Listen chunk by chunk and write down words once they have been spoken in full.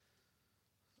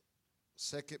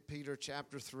2 Peter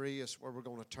chapter 3 is where we're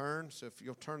going to turn. So if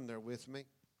you'll turn there with me.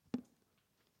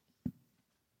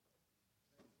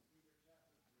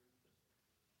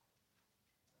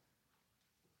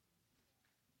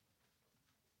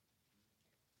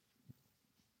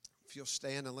 If you'll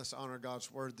stand and let's honor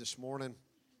God's word this morning.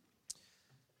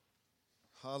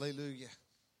 Hallelujah.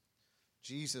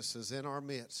 Jesus is in our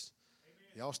midst.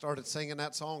 Y'all started singing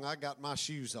that song, I got my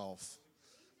shoes off.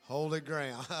 Holy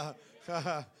ground.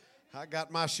 I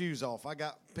got my shoes off. I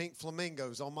got pink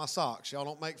flamingos on my socks. Y'all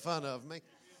don't make fun of me.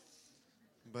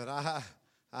 But I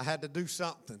had to do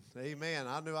something. Amen.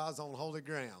 I knew I was on holy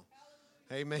ground.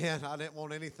 Amen. I didn't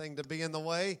want anything to be in the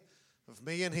way of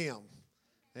me and him.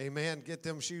 Amen. Get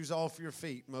them shoes off your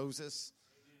feet, Moses.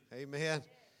 Amen.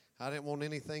 I didn't want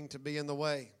anything to be in the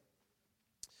way.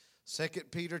 2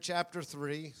 Peter chapter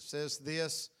 3 says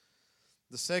this,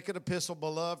 the second epistle,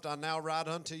 beloved, I now write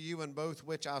unto you, in both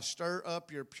which I stir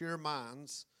up your pure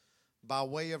minds by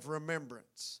way of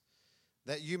remembrance,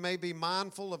 that you may be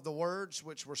mindful of the words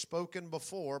which were spoken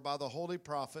before by the holy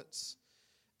prophets,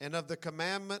 and of the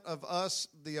commandment of us,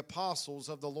 the apostles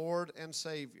of the Lord and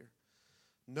Savior,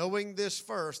 knowing this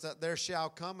first, that there shall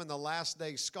come in the last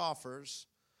day scoffers,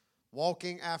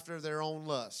 walking after their own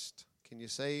lust. Can you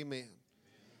say amen?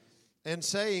 And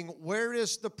saying, where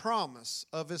is the promise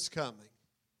of his coming?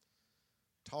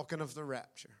 Talking of the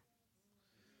rapture.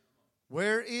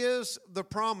 Where is the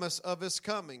promise of his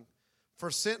coming?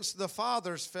 For since the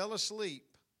fathers fell asleep,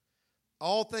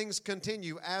 all things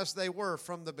continue as they were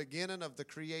from the beginning of the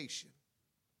creation.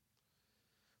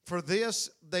 For this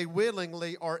they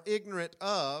willingly are ignorant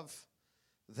of,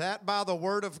 that by the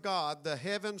word of God the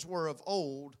heavens were of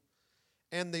old,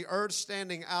 and the earth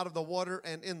standing out of the water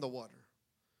and in the water,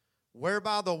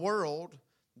 whereby the world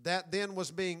that then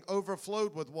was being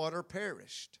overflowed with water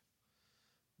perished.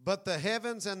 But the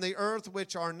heavens and the earth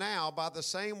which are now by the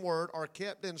same word are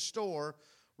kept in store,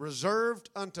 reserved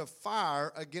unto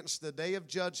fire against the day of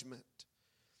judgment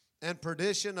and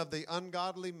perdition of the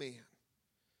ungodly men.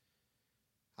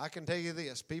 I can tell you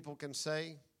this, people can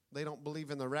say they don't believe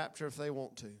in the rapture if they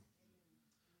want to.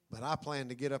 But I plan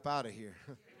to get up out of here.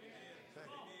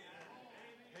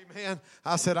 Amen.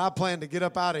 I said, I plan to get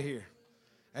up out of here.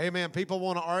 Amen. People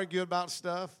want to argue about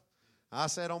stuff. I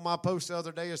said on my post the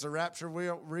other day, is the rapture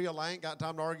real? I ain't got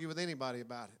time to argue with anybody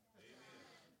about it.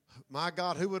 Amen. My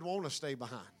God, who would want to stay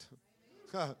behind?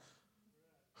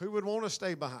 Who would want to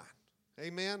stay behind?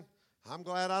 Amen. I'm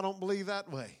glad I don't believe that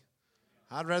way.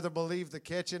 I'd rather believe the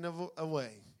catching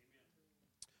away.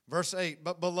 Verse 8,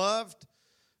 but beloved,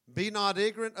 be not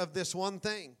ignorant of this one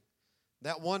thing,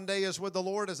 that one day is with the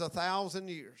Lord as 1,000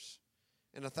 years,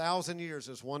 and 1,000 years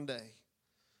is one day.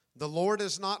 The Lord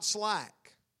is not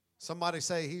slack. Somebody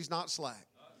say, he's not slack.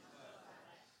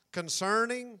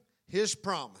 Concerning his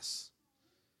promise,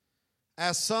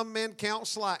 as some men count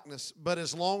slackness, but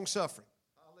is long-suffering.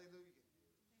 Hallelujah.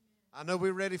 I know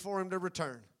we're ready for him to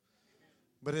return,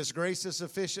 but his grace is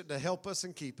sufficient to help us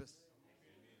and keep us.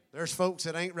 There's folks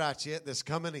that ain't right yet that's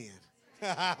coming in.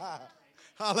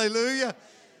 Hallelujah.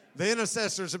 The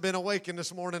intercessors have been awakened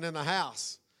this morning in the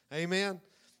house. Amen.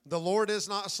 The Lord is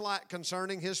not slack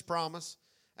concerning his promise,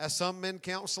 as some men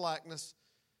count slackness,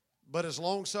 but is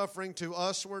longsuffering to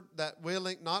usward, that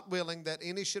not willing that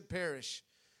any should perish,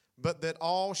 but that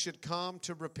all should come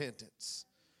to repentance.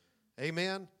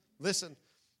 Amen. Listen,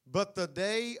 but the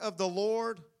day of the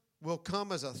Lord will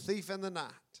come as a thief in the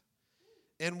night,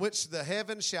 in which the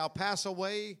heavens shall pass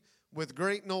away with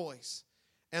great noise,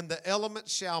 and the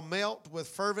elements shall melt with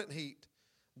fervent heat.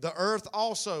 The earth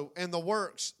also and the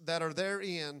works that are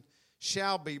therein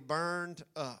shall be burned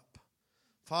up.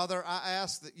 Father, I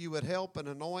ask that you would help and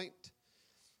anoint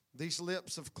these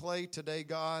lips of clay today,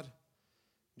 God.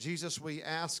 Jesus, we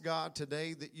ask, God,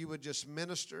 today that you would just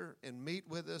minister and meet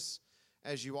with us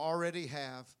as you already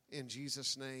have. In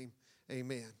Jesus' name,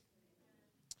 amen.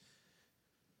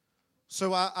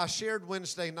 So I shared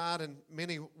Wednesday night, and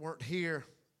many weren't here.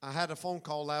 I had a phone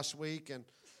call last week, and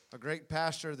a great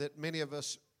pastor that many of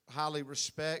us highly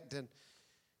respect, and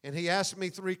he asked me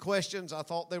 3 questions. I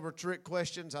thought they were trick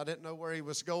questions. I didn't know where he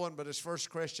was going, but his first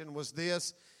question was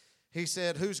this. He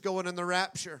said, who's going in the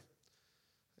rapture?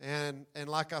 And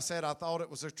like I said, I thought it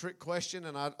was a trick question,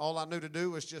 and all I knew to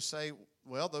do was just say,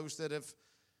 well, those that have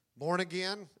born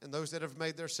again and those that have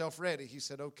made themselves ready. He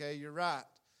said, okay, you're right.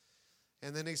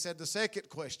 And then he said the second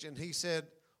question, he said,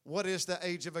 what is the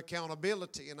age of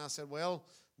accountability? And I said, well,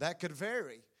 that could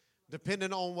vary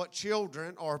depending on what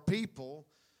children or people,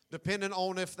 depending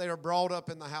on if they are brought up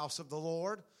in the house of the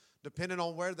Lord, depending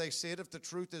on where they sit, if the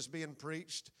truth is being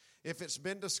preached, if it's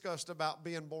been discussed about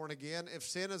being born again, if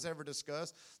sin is ever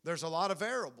discussed, there's a lot of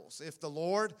variables. If the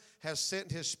Lord has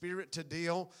sent His Spirit to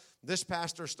deal, this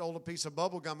pastor stole a piece of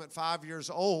bubble gum at 5 years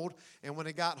old, and when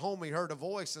he got home, he heard a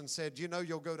voice and said, you know,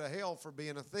 you'll go to hell for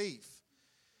being a thief.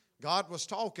 God was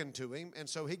talking to him, and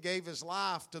so he gave his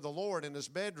life to the Lord in his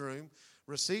bedroom,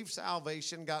 received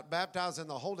salvation, got baptized in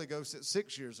the Holy Ghost at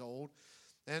 6 years old.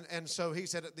 And so he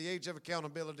said at the age of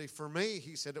accountability for me,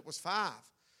 he said it was 5.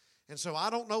 And so I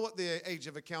don't know what the age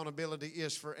of accountability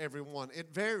is for everyone.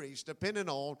 It varies depending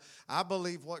on, I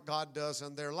believe, what God does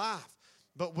in their life.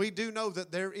 But we do know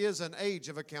that there is an age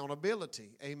of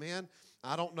accountability. Amen.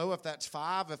 I don't know if that's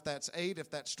 5, if that's 8, if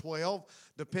that's 12.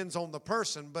 Depends on the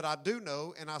person. But I do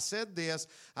know, and I said this,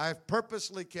 I have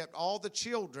purposely kept all the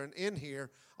children in here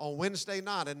on Wednesday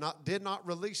night and did not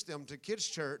release them to kids'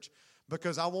 church,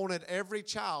 because I wanted every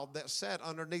child that sat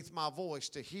underneath my voice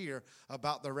to hear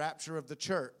about the rapture of the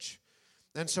church.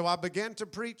 And so I began to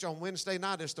preach on Wednesday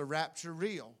night, is the rapture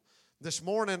real? This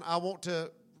morning I want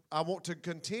to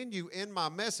continue in my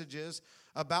messages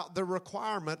about the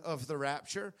requirement of the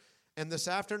rapture. And this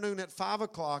afternoon at 5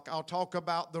 o'clock, I'll talk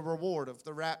about the reward of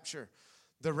the rapture.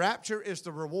 The rapture is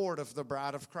the reward of the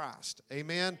bride of Christ.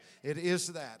 Amen? It is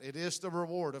that. It is the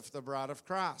reward of the bride of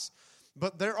Christ.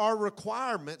 But there are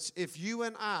requirements if you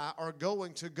and I are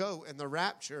going to go in the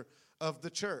rapture of the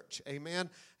church. Amen?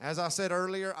 As I said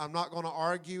earlier, I'm not going to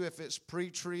argue if it's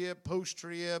pre-trib,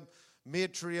 post-trib,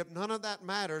 mid-trib. None of that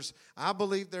matters. I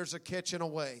believe there's a catching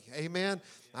away. Amen?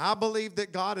 I believe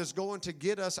that God is going to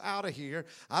get us out of here.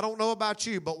 I don't know about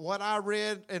you, but what I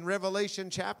read in Revelation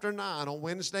chapter 9 on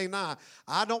Wednesday night,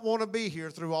 I don't want to be here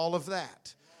through all of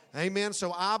that. Amen.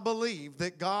 So I believe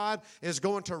that God is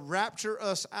going to rapture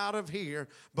us out of here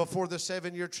before the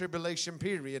 7-year tribulation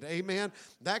period. Amen.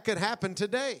 That could happen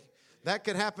today. That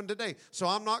could happen today. So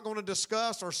I'm not going to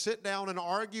discuss or sit down and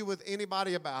argue with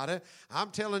anybody about it. I'm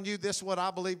telling you, this is what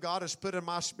I believe God has put in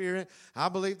my spirit. I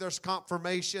believe there's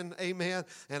confirmation. Amen.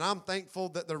 And I'm thankful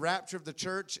that the rapture of the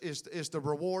church is the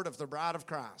reward of the bride of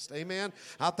Christ. Amen.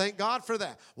 I thank God for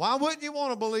that. Why wouldn't you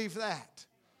want to believe that?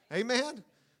 Amen.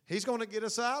 He's going to get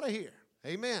us out of here.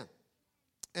 Amen.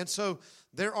 And so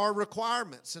there are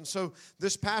requirements. And so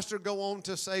this pastor go on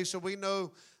to say, so we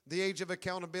know the age of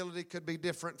accountability could be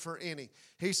different for any.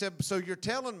 He said, so you're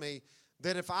telling me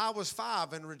that if I was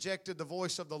 5 and rejected the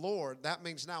voice of the Lord, that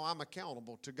means now I'm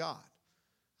accountable to God.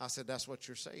 I said, that's what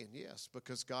you're saying. Yes,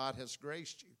 because God has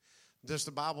graced you. Does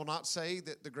the Bible not say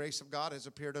that the grace of God has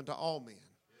appeared unto all men?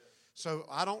 So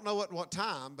I don't know at what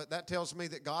time, but that tells me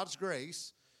that God's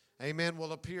grace, amen,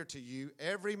 will appear to you,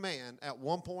 every man at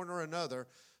one point or another,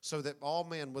 so that all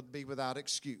men would be without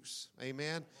excuse.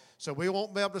 Amen. So we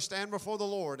won't be able to stand before the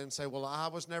Lord and say, well, I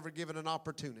was never given an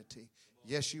opportunity.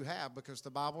 Yes, you have, because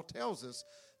the Bible tells us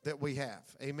that we have.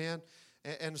 Amen.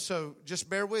 And so just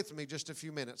bear with me just a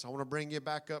few minutes. I want to bring you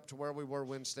back up to where we were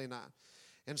Wednesday night.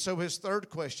 And so his third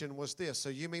question was this. So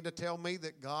you mean to tell me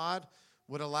that God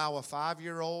would allow a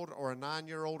 5-year-old or a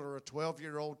 9-year-old or a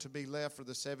 12-year-old to be left for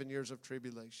the 7 years of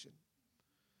tribulation?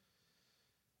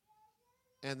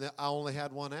 And I only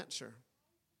had one answer.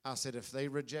 I said, if they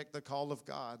reject the call of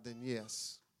God, then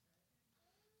yes.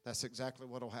 That's exactly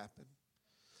what will happen.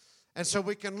 And so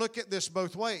we can look at this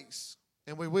both ways,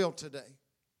 and we will today,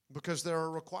 because there are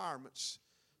requirements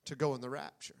to go in the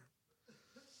rapture.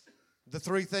 The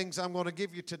 3 things I'm going to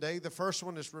give you today, the first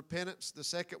one is repentance, the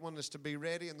second one is to be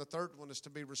ready, and the third one is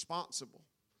to be responsible.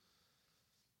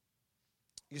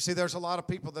 You see, there's a lot of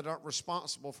people that aren't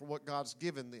responsible for what God's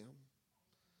given them.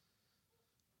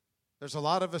 There's a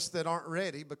lot of us that aren't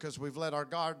ready because we've let our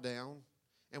guard down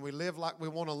and we live like we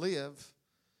want to live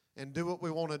and do what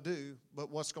we want to do, but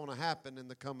what's going to happen in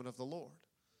the coming of the Lord?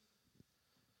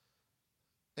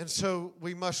 And so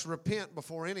we must repent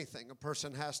before anything. A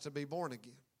person has to be born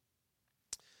again.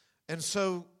 And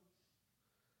so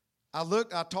I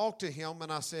talked to him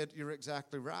and I said, you're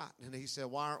exactly right. And he said,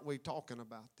 why aren't we talking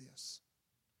about this?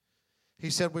 He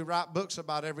said, we write books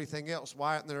about everything else.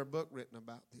 Why isn't there a book written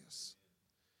about this?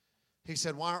 He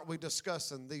said, why aren't we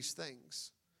discussing these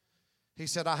things? He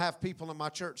said, I have people in my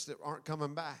church that aren't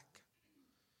coming back.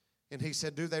 And he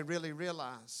said, do they really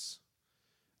realize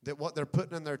that what they're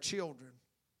putting in their children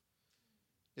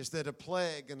is that a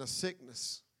plague and a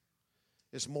sickness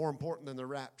is more important than the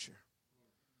rapture?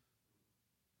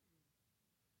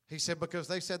 He said, because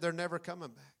they said they're never coming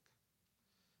back.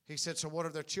 He said, so what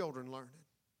are their children learning?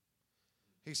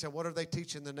 He said, what are they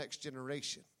teaching the next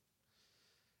generation?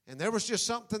 And there was just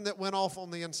something that went off on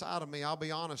the inside of me, I'll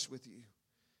be honest with you.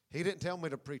 He didn't tell me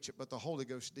to preach it, but the Holy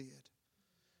Ghost did.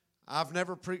 I've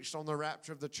never preached on the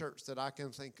rapture of the church that I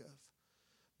can think of.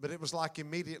 But it was like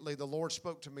immediately the Lord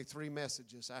spoke to me 3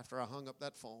 messages after I hung up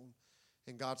that phone.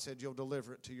 And God said, you'll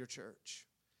deliver it to your church.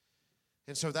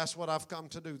 And so that's what I've come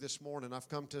to do this morning. I've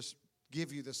come to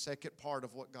give you the second part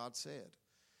of what God said.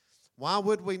 Why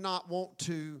would we not want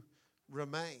to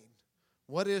remain?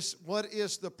 What is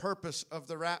the purpose of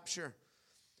the rapture?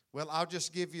 Well, I'll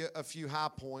just give you a few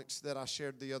high points that I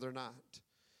shared the other night.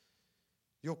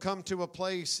 You'll come to a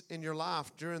place in your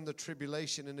life during the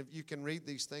tribulation, and if you can read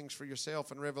these things for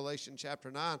yourself in Revelation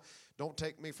chapter 9, don't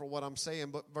take me for what I'm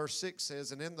saying, but verse 6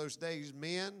 says, and in those days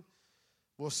men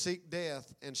will seek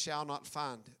death and shall not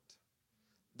find it.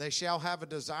 They shall have a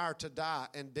desire to die,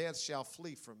 and death shall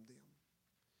flee from them.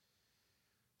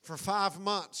 For 5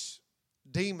 months,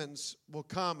 demons will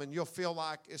come, and you'll feel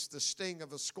like it's the sting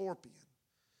of a scorpion.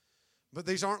 But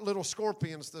these aren't little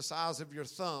scorpions the size of your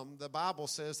thumb. The Bible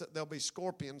says that there'll be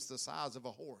scorpions the size of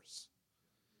a horse.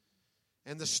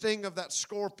 And the sting of that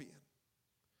scorpion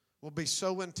will be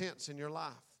so intense in your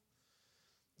life.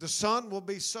 The sun will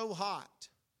be so hot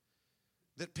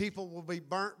that people will be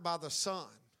burnt by the sun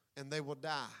and they will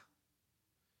die.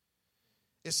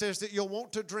 It says that you'll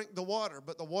want to drink the water,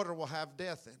 but the water will have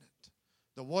death in it.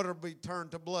 The water will be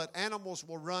turned to blood. Animals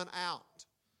will run out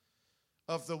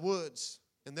of the woods,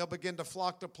 and they'll begin to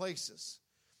flock to places.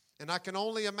 And I can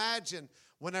only imagine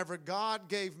whenever God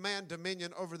gave man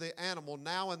dominion over the animal,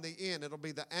 now in the end, it'll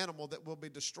be the animal that will be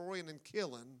destroying and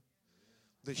killing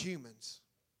the humans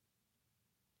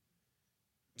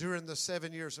during the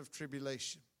 7 years of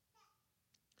tribulation.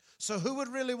 So who would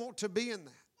really want to be in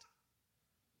that?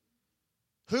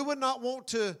 Who would not want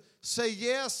to say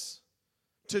yes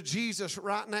to Jesus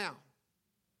right now?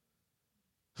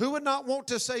 Who would not want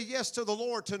to say yes to the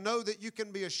Lord to know that you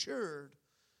can be assured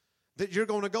that you're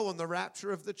going to go in the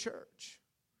rapture of the church?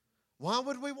 Why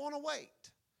would we want to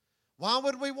wait? Why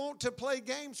would we want to play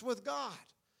games with God?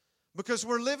 Because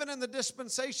we're living in the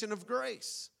dispensation of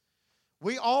grace.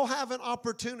 We all have an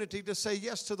opportunity to say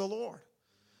yes to the Lord.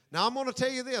 Now, I'm going to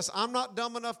tell you this. I'm not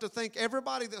dumb enough to think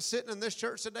everybody that's sitting in this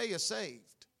church today is saved.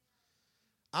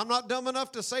 I'm not dumb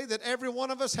enough to say that every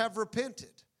one of us have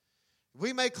repented.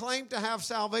 We may claim to have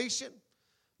salvation.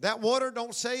 That water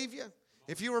don't save you.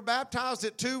 If you were baptized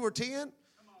at 2 or 10,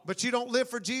 but you don't live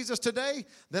for Jesus today,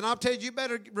 then I'll tell you, you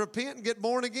better repent and get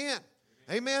born again.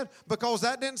 Amen? Because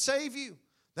that didn't save you.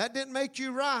 That didn't make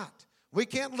you right. We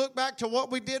can't look back to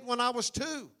what we did when I was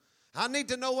 2. I need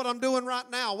to know what I'm doing right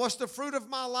now. What's the fruit of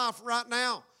my life right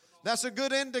now? That's a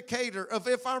good indicator of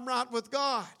if I'm right with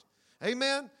God.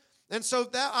 Amen? And so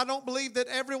that I don't believe that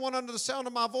everyone under the sound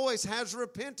of my voice has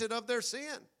repented of their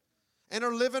sin and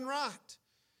are living right.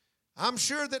 I'm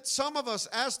sure that some of us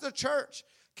as the church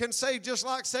can say, just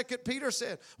like 2 Peter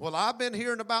said, well, I've been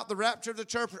hearing about the rapture of the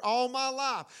church all my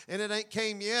life, and it ain't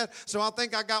came yet, so I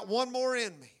think I got one more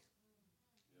in me.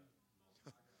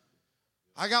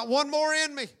 I got one more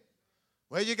in me.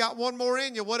 Well, you got one more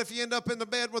in you. What if you end up in the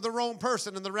bed with the wrong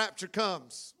person and the rapture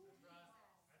comes?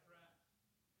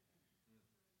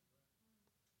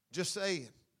 Just saying.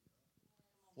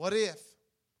 What if?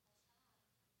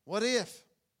 What if?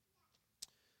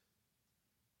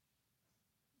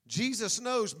 Jesus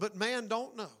knows, but man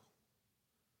don't know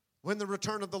when the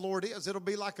return of the Lord is. It'll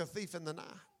be like a thief in the night.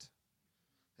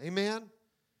 Amen?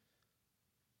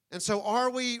 And so are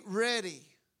we ready?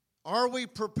 Are we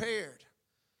prepared?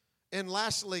 And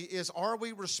lastly is, are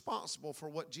we responsible for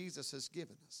what Jesus has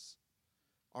given us?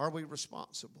 Are we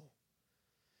responsible?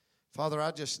 Father,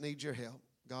 I just need your help,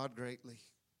 God, greatly.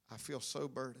 I feel so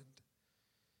burdened.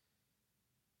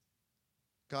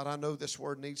 God, I know this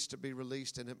word needs to be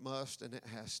released, and it must, and it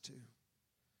has to.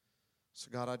 So,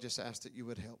 God, I just ask that you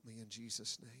would help me in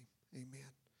Jesus' name. Amen.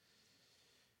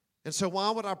 And so why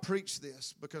would I preach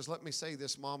this? Because let me say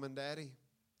this, Mom and Daddy,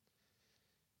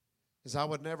 is I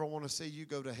would never want to see you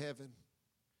go to heaven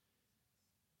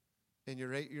and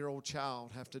your 8-year-old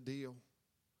child have to deal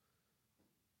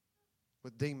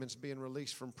with demons being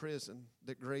released from prison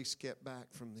that grace kept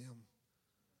back from them.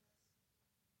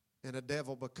 And a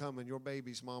devil becoming your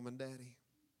baby's mom and daddy.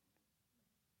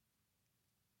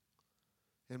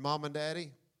 And mom and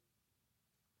daddy,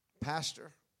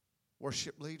 pastor,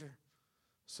 worship leader,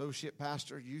 associate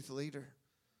pastor, youth leader,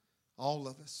 all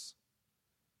of us.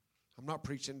 I'm not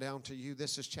preaching down to you.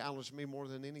 This has challenged me more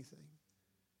than anything.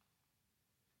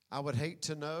 I would hate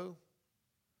to know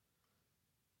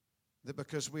that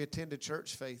because we attended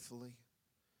church faithfully,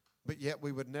 but yet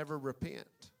we would never repent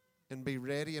and be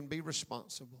ready and be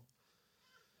responsible.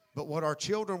 But what our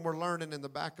children were learning in the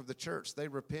back of the church, they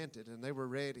repented and they were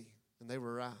ready and they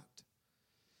were right.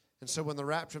 And so when the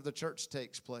rapture of the church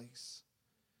takes place,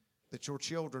 that your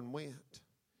children went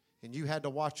and you had to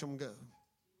watch them go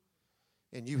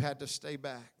and you had to stay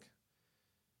back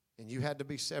and you had to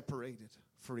be separated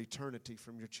for eternity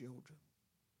from your children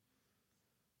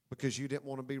because you didn't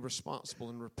want to be responsible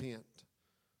and repent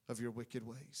of your wicked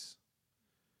ways.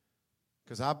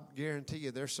 Because I guarantee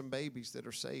you there's some babies that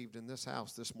are saved in this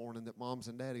house this morning that moms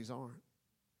and daddies aren't.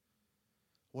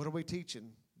 What are we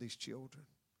teaching these children?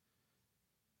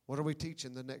 What are we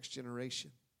teaching the next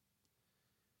generation?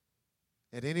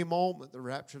 At any moment, the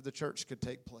rapture of the church could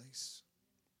take place.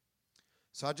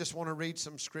 So I just want to read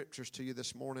some scriptures to you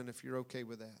this morning, if you're okay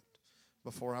with that,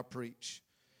 before I preach.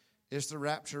 Is the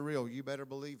rapture real? You better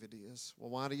believe it is. Well,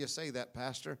 why do you say that,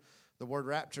 Pastor? The word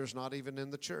rapture is not even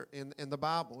in the church, in the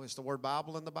Bible. Is the word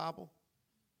Bible in the Bible?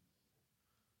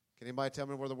 Can anybody tell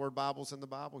me where the word Bible is in the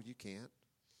Bible? You can't.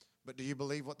 But do you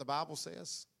believe what the Bible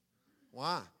says?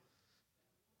 Why?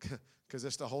 Because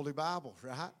it's the Holy Bible,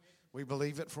 right? We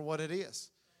believe it for what it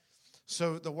is.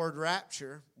 So the word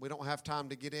rapture, we don't have time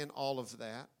to get in all of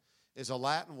that, is a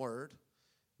Latin word,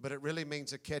 but it really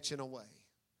means a catching away.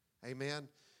 Amen?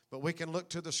 But we can look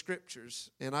to the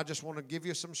scriptures, and I just want to give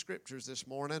you some scriptures this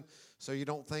morning so you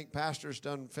don't think Pastor's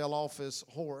done fell off his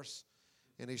horse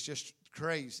and he's just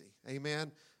crazy.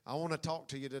 Amen? I want to talk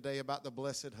to you today about the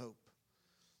blessed hope.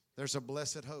 There's a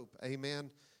blessed hope. Amen?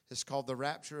 It's called the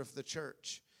rapture of the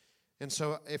church. And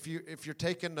so if you're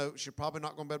taking notes, you're probably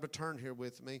not going to be able to turn here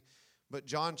with me. But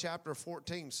John chapter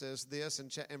 14 says this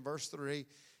in verse 3,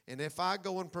 and if I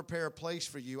go and prepare a place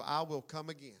for you, I will come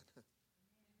again.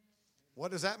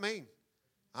 What does that mean?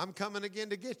 I'm coming again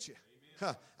to get you.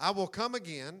 I will come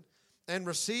again and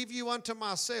receive you unto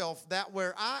myself, that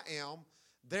where I am,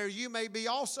 there you may be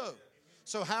also.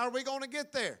 So how are we going to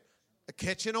get there?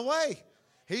 Catching away.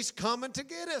 He's coming to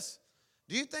get us.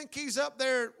 Do you think he's up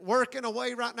there working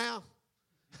away right now?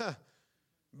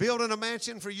 Building a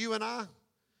mansion for you and I?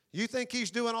 You think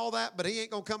he's doing all that, but he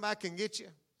ain't going to come back and get you?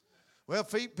 Well,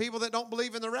 people that don't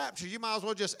believe in the rapture, you might as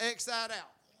well just X that out.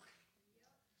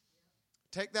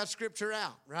 Take that scripture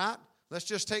out, right? Let's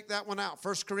just take that one out.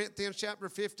 1 Corinthians chapter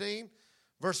 15,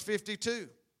 verse 52.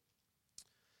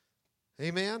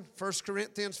 Amen. 1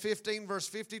 Corinthians 15, verse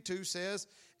 52 says,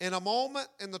 in a moment,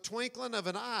 in the twinkling of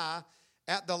an eye,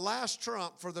 at the last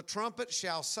trump, for the trumpet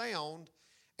shall sound,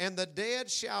 and the dead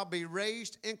shall be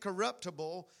raised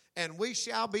incorruptible, and we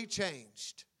shall be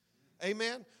changed.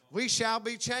 Amen. We shall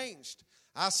be changed.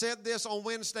 I said this on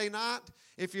Wednesday night.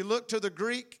 If you look to the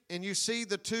Greek and you see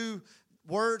the two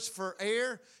words for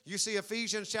air, you see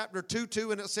Ephesians chapter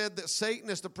 2, and it said that Satan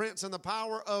is the prince and the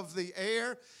power of the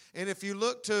air. And if you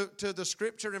look to the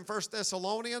scripture in 1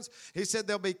 Thessalonians, he said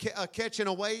there'll be a catching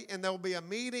away and there'll be a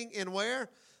meeting in where?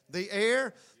 The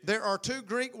air. There are two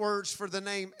Greek words for the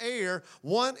name air.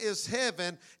 One is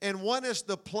heaven and one is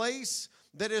the place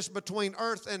that is between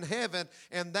earth and heaven,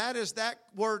 and that is that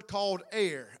word called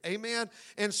air. Amen?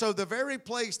 And so the very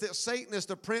place that Satan is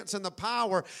the prince and the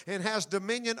power and has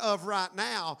dominion of right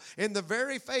now, in the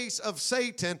very face of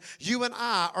Satan, you and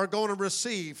I are going to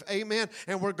receive, amen,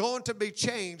 and we're going to be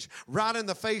changed right in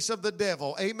the face of the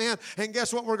devil. Amen? And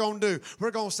guess what we're going to do?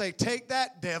 We're going to say, take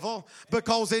that, devil,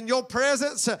 because in your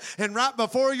presence and right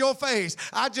before your face,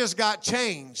 I just got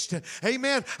changed.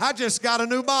 Amen? I just got a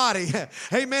new body.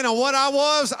 Amen? And what I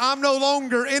I'm no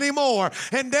longer anymore.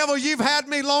 And devil, you've had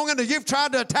me long enough. You've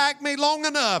tried to attack me long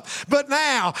enough. But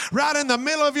now, right in the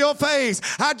middle of your face,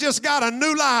 I just got a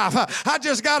new life. I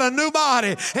just got a new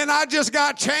body. And I just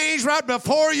got changed right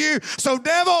before you. So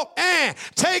devil,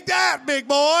 take that, big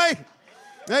boy.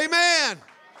 Amen.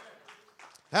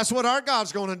 That's what our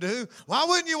God's going to do. Why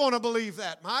wouldn't you want to believe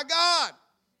that? My God.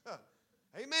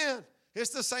 Amen.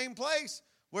 It's the same place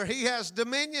where he has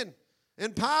dominion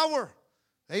and power.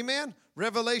 Amen.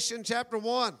 Revelation chapter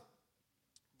 1,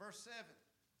 verse 7.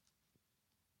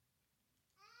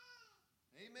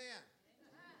 Amen.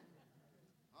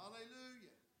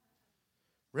 Hallelujah.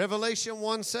 Revelation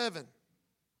 1:7.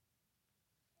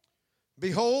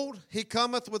 Behold, he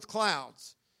cometh with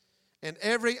clouds, and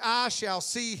every eye shall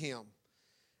see him,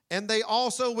 and they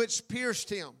also which pierced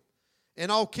him, and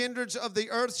all kindreds of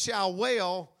the earth shall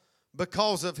wail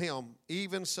because of him.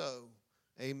 Even so,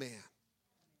 amen.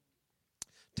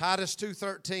 Titus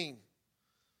 2:13.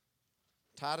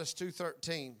 Titus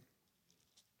 2:13.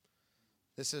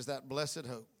 This is that blessed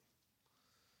hope.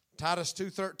 Titus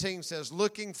 2:13 says,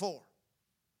 looking for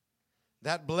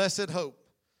that blessed hope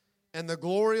and the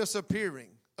glorious appearing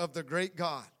of the great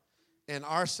God and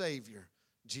our Savior,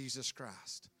 Jesus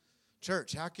Christ.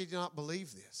 Church, how could you not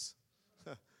believe this?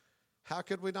 How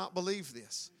could we not believe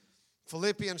this?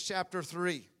 Philippians chapter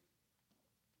 3.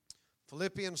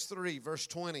 Philippians 3, verse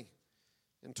 20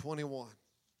 and 21.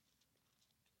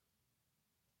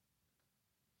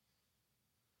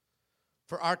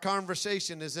 For our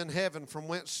conversation is in heaven, from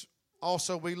whence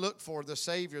also we look for the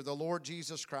Savior, the Lord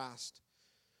Jesus Christ,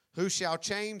 who shall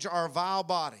change our vile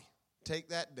body. Take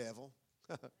that, devil.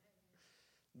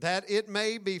 That it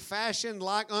may be fashioned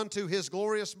like unto his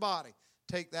glorious body.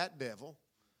 Take that, devil.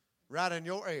 Right in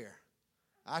your ear.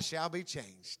 I shall be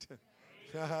changed.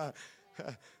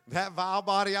 That vile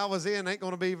body I was in ain't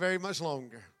going to be very much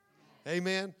longer.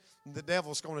 Amen. The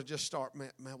devil's going to just start,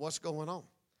 man, what's going on?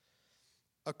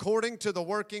 According to the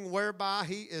working whereby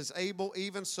he is able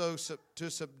even so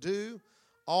to subdue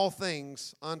all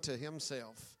things unto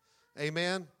himself.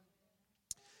 Amen.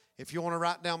 If you want to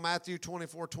write down Matthew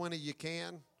 24:20, you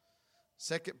can.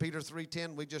 2 Peter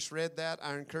 3:10, we just read that.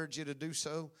 I encourage you to do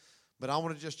so. But I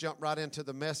want to just jump right into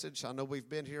the message. I know we've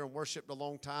been here and worshiped a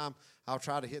long time. I'll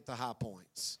try to hit the high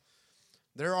points.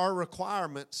 There are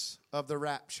requirements of the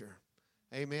rapture.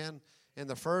 Amen. And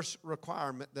the first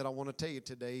requirement that I want to tell you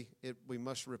today, we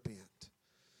must repent.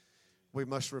 We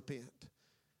must repent.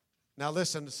 Now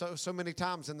listen, so many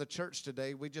times in the church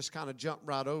today, we just kind of jump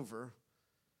right over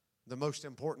the most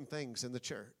important things in the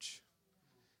church.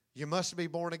 You must be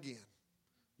born again.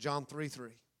 John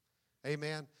 3:3.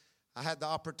 Amen. I had the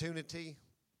opportunity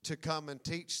to come and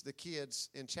teach the kids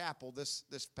in chapel this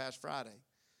past Friday.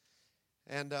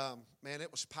 And, man,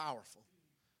 it was powerful.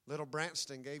 Little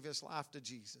Branston gave his life to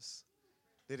Jesus.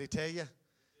 Did he tell you?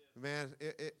 Man,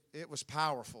 it was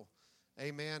powerful.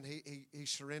 Amen. He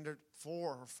surrendered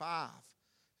 4 or 5.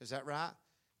 Is that right?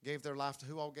 Gave their life to,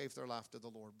 who all gave their life to the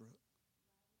Lord, Brooke?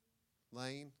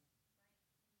 Lane?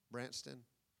 Branston?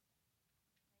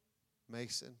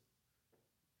 Mason?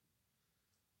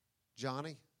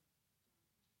 Johnny?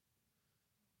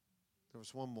 There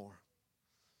was one more.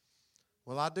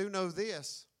 Well, I do know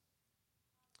this.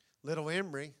 Little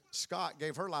Emery Scott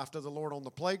gave her life to the Lord on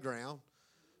the playground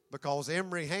because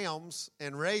Emery Helms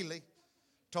and Rayleigh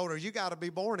told her, you got to be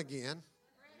born again.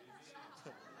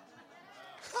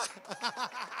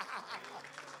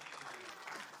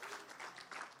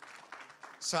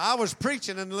 So I was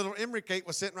preaching, and little Emery Kate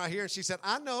was sitting right here, and she said,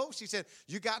 I know. She said,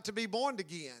 you got to be born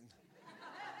again.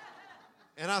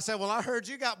 And I said, well, I heard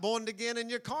you got born again in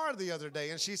your car the other day.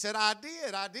 And she said, I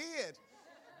did.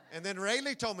 And then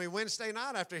Rayleigh told me Wednesday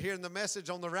night after hearing the message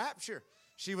on the rapture,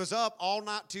 she was up all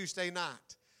night Tuesday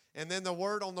night. And then the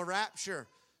word on the rapture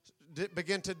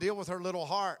began to deal with her little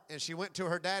heart. And she went to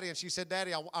her daddy and she said,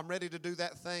 Daddy, I'm ready to do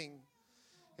that thing.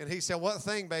 And he said, what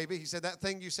thing, baby? He said, that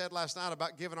thing you said last night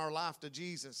about giving our life to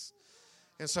Jesus.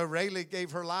 And so Rayleigh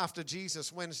gave her life to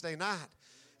Jesus Wednesday night.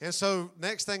 And so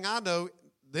next thing I know,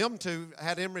 them two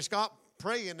had Emery Scott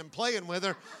praying and playing with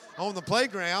her on the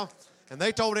playground. And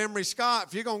they told Emery Scott,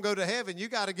 if you're going to go to heaven, you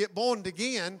got to get born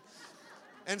again.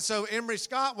 And so Emery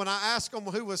Scott, when I asked him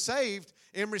who was saved,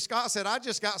 Emery Scott said, I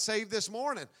just got saved this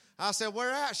morning. I said,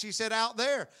 where at? She said, out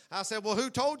there. I said, well, who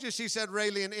told you? She said,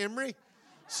 Rayleigh and Emery.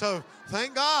 So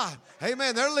thank God.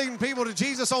 Amen. They're leading people to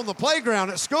Jesus on the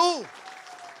playground at school.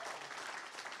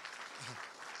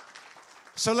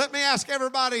 So let me ask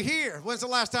everybody here, when's the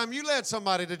last time you led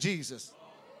somebody to Jesus?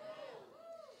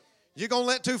 You going to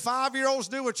let 2 5-year-olds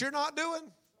do what you're not doing?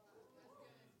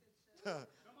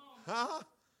 Huh?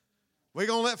 We're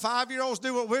going to let 5-year-olds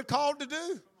do what we're called to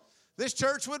do? This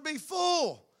church would be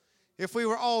full if we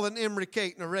were all an Emery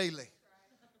Kate and a Rayleigh.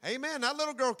 Amen. That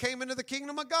little girl came into the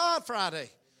kingdom of God Friday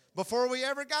before we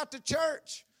ever got to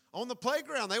church on the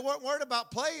playground. They weren't worried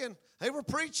about playing. They were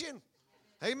preaching.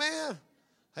 Amen.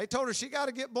 They told her she got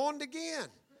to get born again.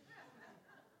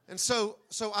 And so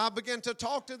I began to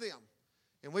talk to them.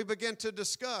 And we began to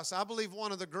discuss. I believe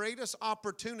one of the greatest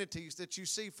opportunities that you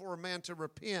see for a man to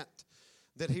repent,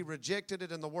 that he rejected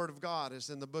it in the Word of God,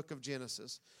 is in the book of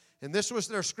Genesis. And this was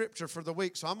their scripture for the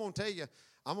week. So I'm going to tell you,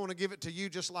 I'm going to give it to you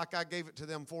just like I gave it to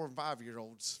them 4 and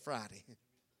 5-year-olds Friday.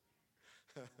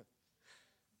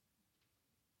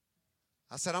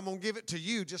 I said, I'm going to give it to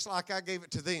you just like I gave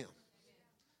it to them.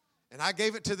 And I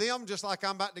gave it to them just like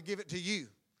I'm about to give it to you.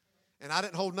 And I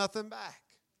didn't hold nothing back.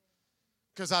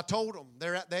 Because I told them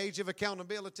they're at the age of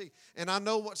accountability. And I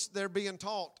know what they're being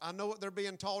taught. I know what they're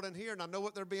being taught in here. And I know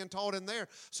what they're being taught in there.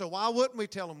 So why wouldn't we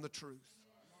tell them the truth?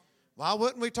 Why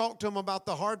wouldn't we talk to them about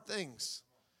the hard things?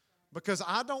 Because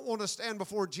I don't want to stand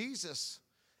before Jesus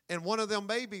and one of them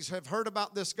babies have heard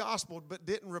about this gospel but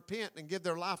didn't repent and give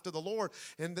their life to the Lord.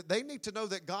 And that they need to know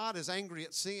that God is angry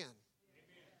at sin.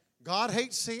 God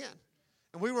hates sin.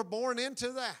 And we were born into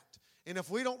that. And if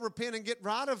we don't repent and get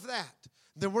rid of that,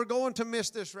 then we're going to miss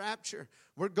this rapture.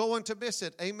 We're going to miss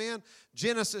it. Amen.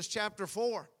 Genesis chapter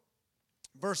 4,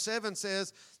 verse 7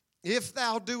 says, if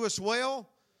thou doest well,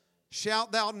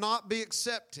 shalt thou not be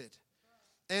accepted.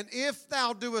 And if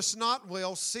thou doest not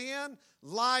well, sin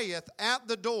lieth at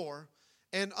the door,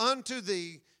 and unto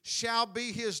thee shall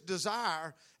be his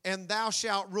desire, and thou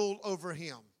shalt rule over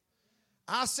him.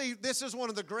 I see this is one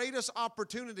of the greatest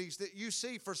opportunities that you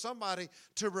see for somebody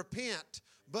to repent,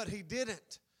 but he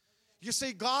didn't. You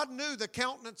see, God knew the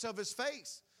countenance of his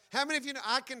face. How many of you know,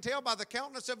 I can tell by the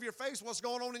countenance of your face what's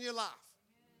going on in your life?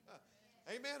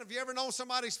 Amen. Have you ever known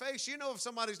somebody's face? You know if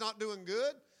somebody's not doing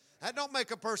good. That don't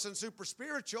make a person super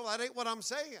spiritual. That ain't what I'm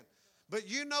saying. But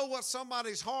you know what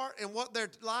somebody's heart and what their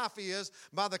life is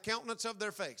by the countenance of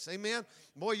their face. Amen.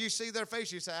 Boy, you see their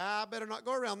face, you say, I better not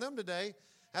go around them today.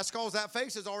 That's because that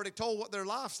face has already told what their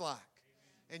life's like.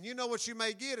 And you know what you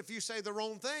may get if you say the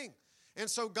wrong thing. And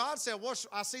so God said, well,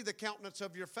 I see the countenance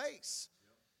of your face.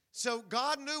 So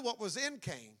God knew what was in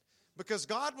Cain, because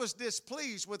God was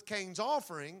displeased with Cain's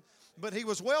offering, but he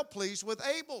was well pleased with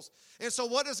Abel's. And so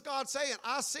what is God saying?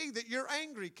 I see that you're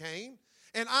angry, Cain,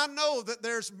 and I know that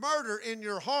there's murder in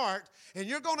your heart, and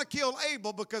you're going to kill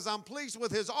Abel because I'm pleased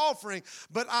with his offering,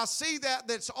 but I see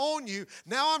that's on you.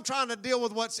 Now I'm trying to deal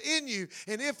with what's in you,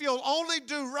 and if you'll only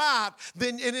do right,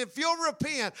 and if you'll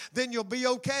repent, then you'll be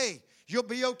okay. You'll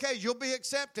be okay. You'll be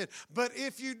accepted. But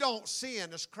if you don't,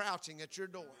 sin is crouching at your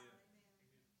door.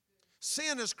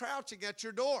 Sin is crouching at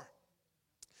your door.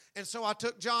 And so I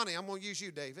took Johnny. I'm going to use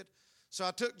you, David. So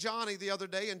I took Johnny the other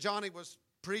day, and Johnny was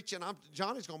preaching.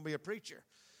 Johnny's going to be a preacher.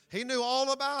 He knew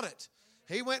all about it.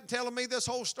 He went telling me this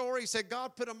whole story. He said,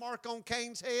 God put a mark on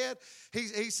Cain's head.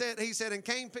 He said, and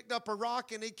Cain picked up a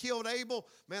rock and he killed Abel.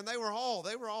 Man, they were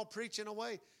all preaching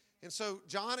away. And so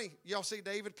Johnny, y'all see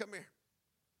David? Come here.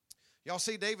 Y'all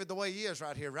see David the way he is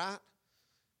right here, right?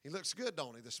 He looks good,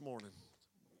 don't he, this morning?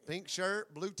 Pink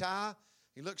shirt, blue tie.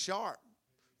 He looks sharp.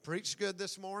 Preached good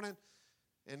this morning.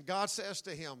 And God says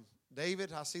to him,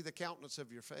 David, I see the countenance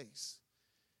of your face.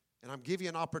 And I'm giving you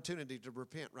an opportunity to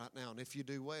repent right now. And if you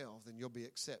do well, then you'll be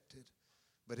accepted.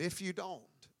 But if you don't,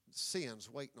 sin's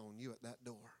waiting on you at that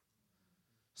door.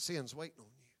 Sin's waiting on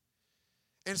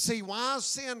you. And see, why is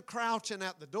sin crouching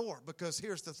at the door? Because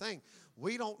here's the thing.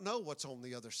 We don't know what's on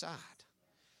the other side.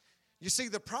 You see,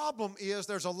 the problem is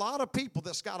there's a lot of people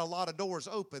that's got a lot of doors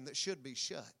open that should be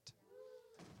shut.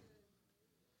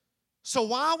 So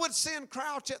why would sin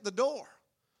crouch at the door?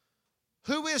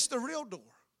 Who is the real door?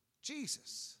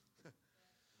 Jesus.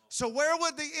 So where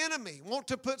would the enemy want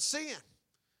to put sin?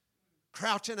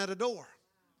 Crouching at a door.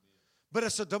 But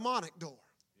it's a demonic door.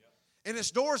 And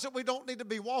it's doors that we don't need to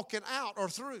be walking out or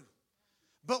through.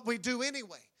 But we do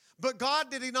anyway. But God,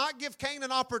 did he not give Cain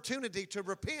an opportunity to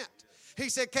repent? He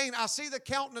said, Cain, I see the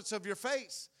countenance of your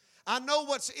face. I know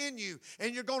what's in you,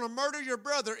 and you're going to murder your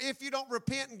brother if you don't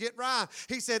repent and get right.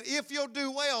 He said, if you'll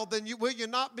do well, then will you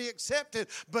not be accepted?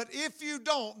 But if you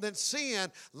don't, then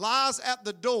sin lies at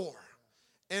the door.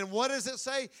 And what does it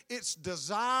say? Its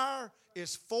desire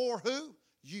is for who?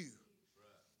 You.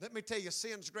 Let me tell you,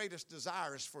 sin's greatest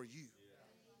desire is for you.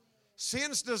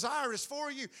 Sin's desire is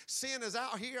for you. Sin is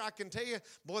out here. I can tell you,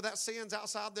 boy, that sin's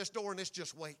outside this door and it's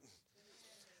just waiting.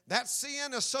 That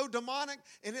sin is so demonic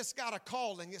and it's got a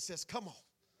calling. It says, come on.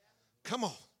 Come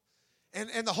on.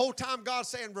 And the whole time God's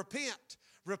saying, repent.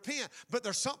 Repent. But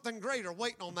there's something greater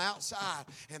waiting on the outside.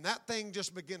 And that thing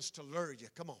just begins to lure you.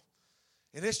 Come on.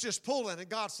 And it's just pulling and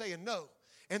God's saying no.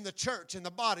 And the church and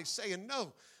the body saying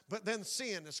no. But then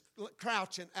sin is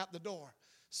crouching at the door.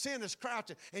 Sin is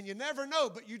crouching. And you never know,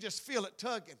 but you just feel it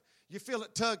tugging. You feel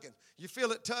it tugging. You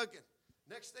feel it tugging.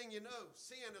 Next thing you know,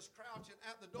 sin is crouching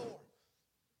at the door.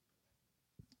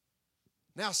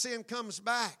 Now sin comes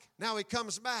back. Now he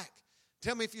comes back.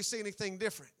 Tell me if you see anything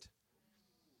different.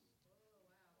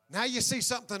 Now you see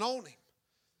something on him.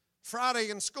 Friday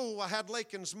in school, I had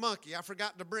Lakin's monkey. I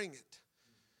forgot to bring it.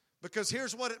 Because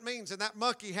here's what it means. And that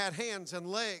monkey had hands and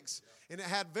legs. And it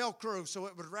had Velcro so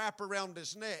it would wrap around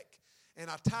his neck. And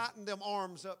I tightened them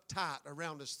arms up tight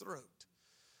around his throat.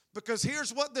 Because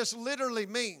here's what this literally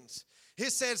means.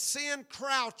 It says sin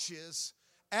crouches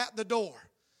at the door.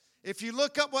 If you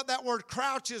look up what that word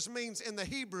crouches means in the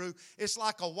Hebrew, it's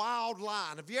like a wild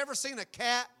lion. Have you ever seen a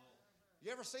cat?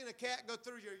 You ever seen a cat go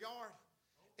through your yard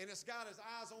and it's got his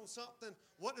eyes on something?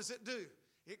 What does it do?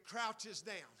 It crouches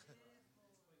down.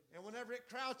 And whenever it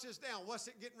crouches down, what's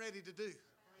it getting ready to do?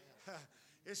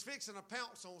 It's fixing to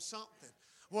pounce on something.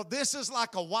 Well, this is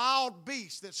like a wild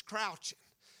beast that's crouching.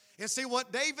 And see,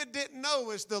 what David didn't know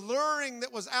is the luring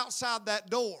that was outside that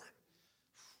door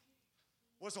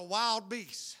was a wild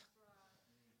beast.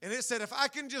 And it said, if I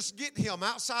can just get him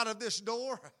outside of this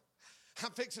door,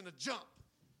 I'm fixing to jump.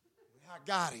 I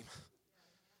got him.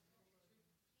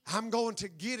 I'm going to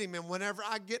get him, and whenever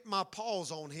I get my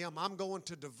paws on him, I'm going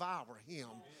to devour him.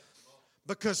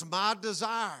 Because my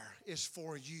desire is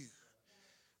for you.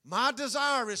 My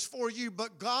desire is for you,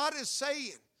 but God is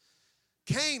saying,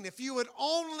 Cain, if you would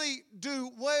only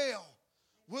do well,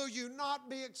 will you not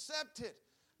be accepted?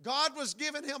 God was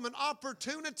giving him an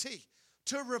opportunity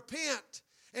to repent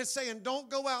and saying, don't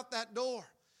go out that door.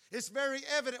 It's very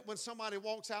evident when somebody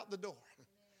walks out the door.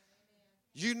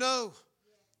 You know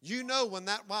when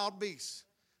that wild beast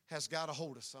has got a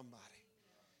hold of somebody.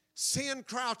 Sin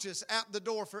crouches at the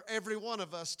door for every one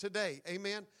of us today.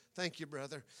 Amen. Thank you,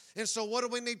 brother. And so what do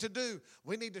we need to do?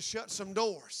 We need to shut some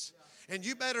doors. And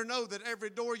you better know that every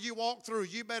door you walk through,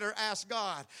 you better ask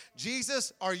God,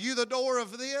 Jesus, are you the door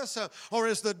of this, or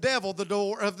is the devil the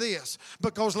door of this?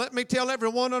 Because let me tell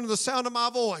everyone under the sound of my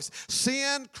voice,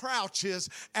 sin crouches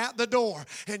at the door.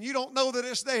 And you don't know that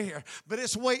it's there, but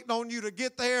it's waiting on you to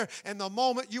get there. And the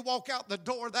moment you walk out the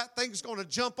door, that thing's going to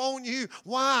jump on you.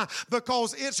 Why?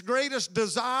 Because its greatest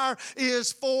desire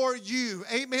is for you.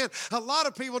 Amen. A lot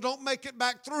of people don't make it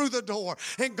back through the door.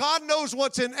 And God knows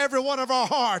what's in every one of our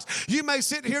hearts. You may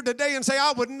sit here today and say,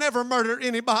 I would never murder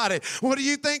anybody. What do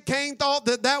you think Cain thought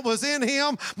that was in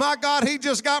him? My God, he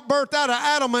just got birthed out of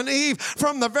Adam and Eve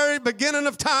from the very beginning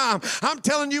of time. I'm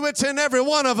telling you, it's in every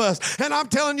one of us. And I'm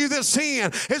telling you that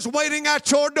sin is waiting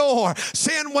at your door.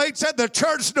 Sin waits at the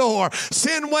church door.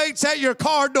 Sin waits at your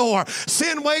car door.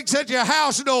 Sin waits at your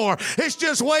house door. It's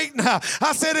just waiting.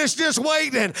 I said it's just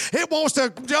waiting. It wants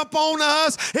to jump on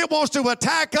us. It wants to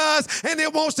attack us. And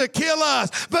it wants to kill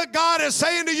us. But God is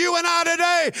saying to you and I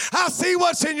today, I see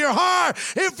what's in your heart.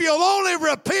 If you'll only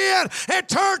repent and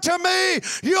turn to me,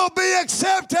 you'll be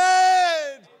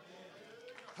accepted.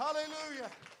 Hallelujah.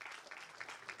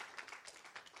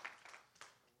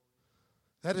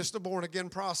 That is the born again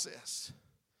process.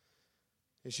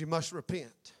 Is you must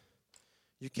repent.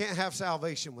 You can't have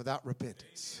salvation without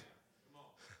repentance.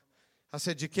 I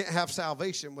said you can't have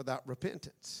salvation without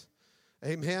repentance.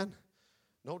 Amen.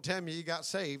 Don't tell me you got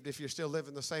saved if you're still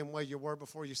living the same way you were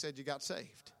before you said you got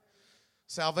saved.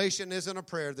 Salvation isn't a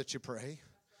prayer that you pray.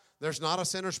 There's not a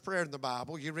sinner's prayer in the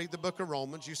Bible. You read the book of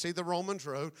Romans, you see the Romans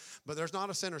road, but there's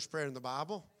not a sinner's prayer in the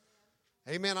Bible.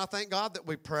 Amen. I thank God that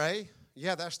we pray.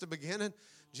 Yeah, that's the beginning.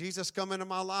 Jesus, come into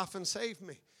my life and save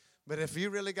me. But if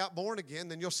you really got born again,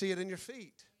 then you'll see it in your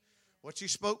feet. What you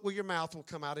spoke with your mouth will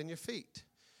come out in your feet.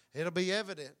 It'll be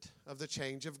evident of the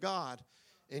change of God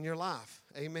in your life.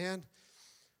 Amen.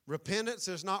 Repentance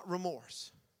is not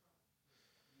remorse.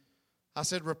 I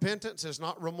said repentance is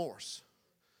not remorse.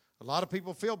 A lot of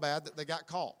people feel bad that they got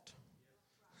caught.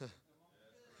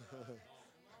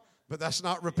 But that's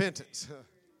not repentance.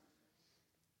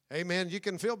 Amen. You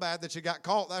can feel bad that you got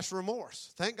caught. That's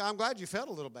remorse. Thank God. I'm glad you felt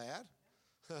a little bad.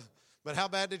 But how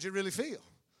bad did you really feel?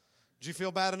 Did you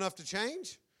feel bad enough to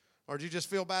change? Or did you just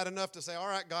feel bad enough to say, all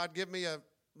right, God, give me a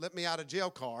let me out of jail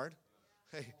card?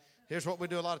 Hey, here's what we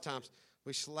do a lot of times.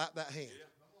 We slap that hand.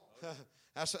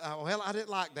 Well, I didn't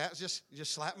like that. Just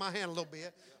slap my hand a little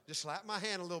bit. Just slap my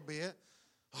hand a little bit.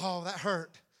 Oh, that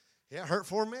hurt. Yeah, it hurt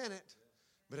for a minute.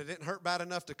 But it didn't hurt bad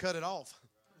enough to cut it off.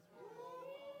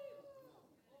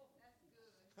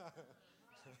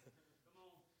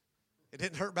 It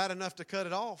didn't hurt bad enough to cut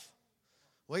it off.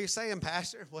 What are you saying,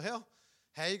 Pastor? Well,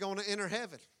 how are you going to enter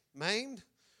heaven? Maimed?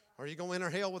 Or are you going to enter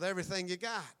hell with everything you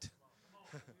got?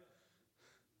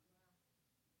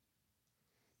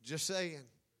 Just saying.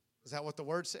 Is that what the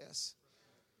word says?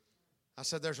 I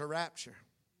said there's a rapture.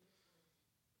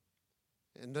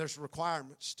 And there's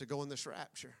requirements to go in this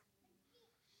rapture.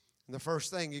 And the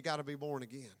first thing, you got to be born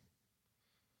again.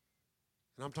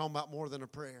 And I'm talking about more than a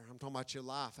prayer. I'm talking about your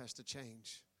life has to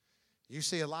change. You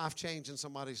see a life change in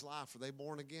somebody's life. Are they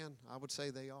born again? I would say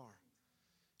they are.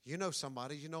 You know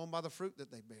somebody. You know them by the fruit that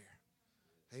they bear.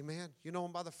 Amen. You know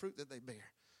them by the fruit that they bear.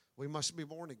 We must be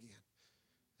born again.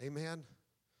 Amen.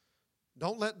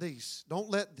 Don't let these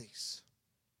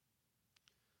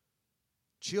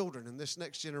children in this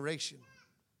next generation,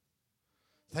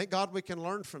 thank God we can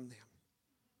learn from them.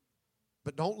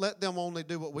 But don't let them only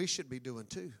do what we should be doing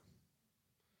too.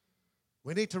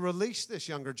 We need to release this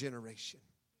younger generation.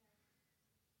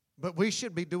 But we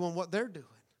should be doing what they're doing.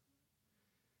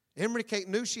 Emery Kate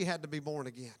knew she had to be born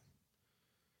again.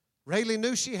 Rayleigh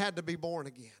knew she had to be born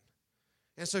again.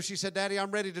 And so she said, Daddy,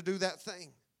 I'm ready to do that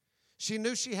thing. She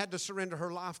knew she had to surrender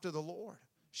her life to the Lord.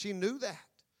 She knew that.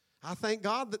 I thank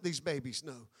God that these babies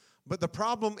know. But the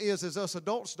problem is us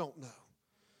adults don't know.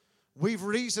 We've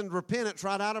reasoned repentance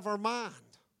right out of our mind.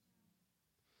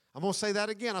 I'm going to say that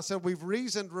again. I said we've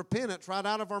reasoned repentance right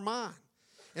out of our mind.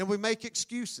 And we make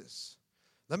excuses.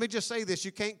 Let me just say this.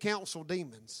 You can't counsel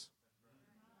demons.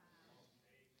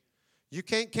 You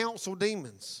can't counsel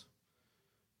demons.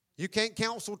 You can't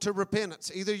counsel to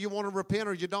repentance. Either you want to repent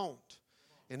or you don't.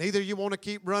 And either you want to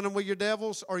keep running with your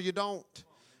devils or you don't.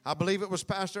 I believe it was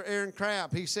Pastor Aaron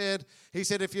Crabb. He said,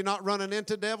 if you're not running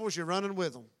into devils, you're running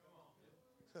with them.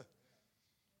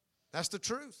 That's the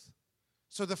truth.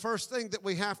 So the first thing that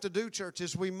we have to do, church,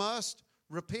 is we must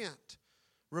repent.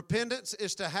 Repentance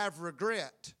is to have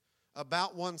regret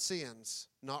about one's sins,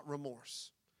 not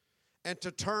remorse. And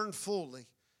to turn fully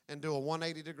and do a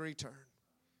 180-degree turn.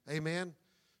 Amen?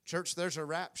 Church, there's a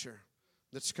rapture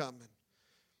that's coming.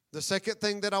 The second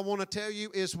thing that I want to tell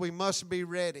you is we must be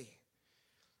ready.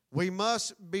 We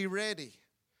must be ready.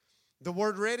 The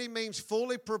word ready means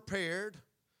fully prepared,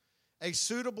 a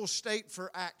suitable state for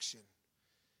action.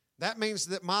 That means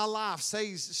that my life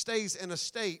stays in a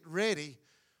state ready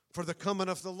for the coming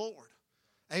of the Lord.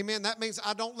 Amen. That means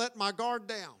I don't let my guard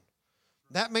down.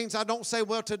 That means I don't say,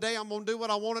 well, today I'm going to do what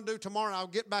I want to do. Tomorrow I'll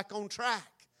get back on track.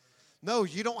 No,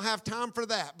 you don't have time for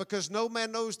that because no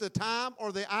man knows the time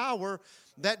or the hour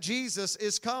that Jesus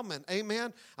is coming.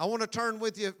 Amen. I want to turn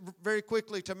with you very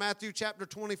quickly to Matthew chapter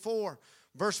 24,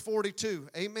 verse 42.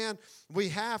 Amen. We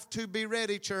have to be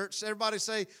ready, church. Everybody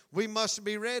say, we must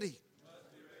be ready.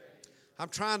 I'm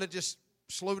trying to just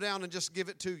slow down and just give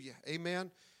it to you.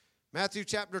 Amen. Matthew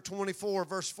chapter 24,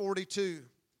 verse 42.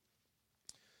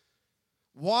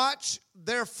 Watch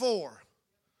therefore,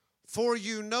 for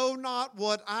you know not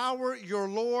what hour your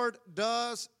Lord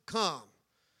does come.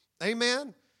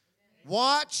 Amen.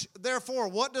 Watch therefore.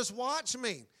 What does watch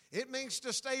mean? It means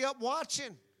to stay up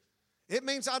watching. It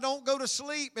means I don't go to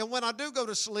sleep. And when I do go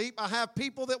to sleep, I have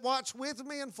people that watch with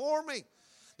me and for me.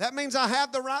 That means I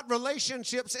have the right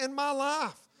relationships in my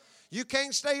life. You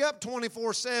can't stay up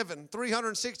 24/7,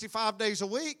 365 days a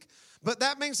week. But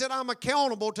that means that I'm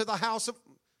accountable to the house of...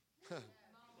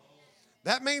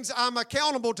 That means I'm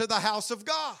accountable to the house of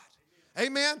God.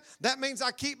 Amen. That means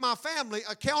I keep my family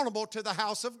accountable to the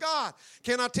house of God.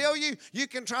 Can I tell you, you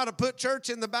can try to put church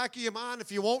in the back of your mind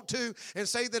if you want to and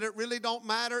say that it really don't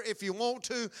matter if you want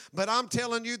to. But I'm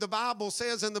telling you, the Bible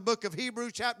says in the book of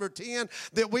Hebrews chapter 10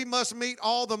 that we must meet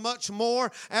all the much more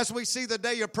as we see the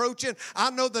day approaching.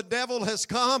 I know the devil has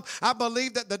come. I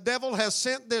believe that the devil has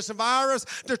sent this virus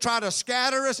to try to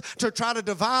scatter us, to try to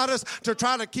divide us, to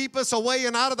try to keep us away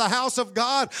and out of the house of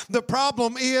God. The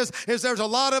problem is there's a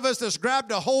lot of us that's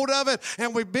grabbed a hold of it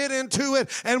and we bit into it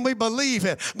and we believe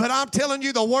it. But I'm telling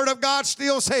you, the Word of God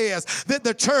still says that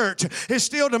the church is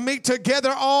still to meet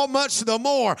together all much the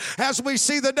more as we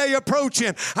see the day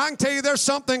approaching. I can tell you there's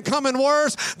something coming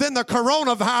worse than the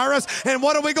coronavirus. And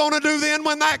what are we going to do then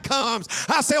when that comes?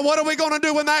 I said, what are we going to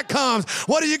do when that comes?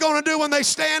 What are you going to do when they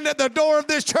stand at the door of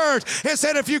this church and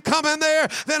said, if you come in there,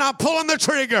 then I'm pulling the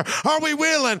trigger. Are we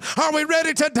willing? Are we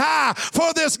ready to die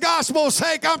for this gospel's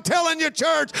sake? I'm telling you,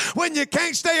 church, when you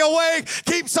can't stay awake,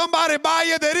 keep somebody by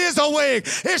you that is awake.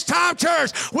 It's time,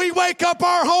 church. We wake up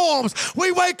our homes.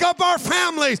 We wake up our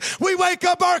families. We wake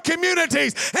up our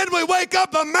communities. And we wake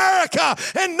up America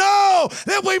and know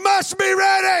that we must be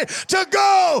ready to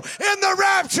go in the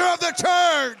rapture of the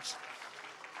church.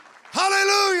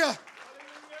 Hallelujah.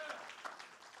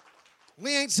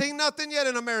 We ain't seen nothing yet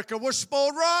in America. We're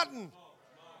spoiled rotten.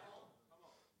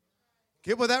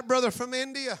 Get with that brother from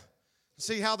India and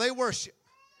see how they worship.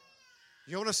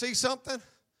 You want to see something?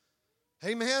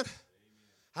 Amen.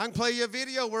 I can play you a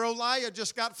video where Olaya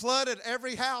just got flooded.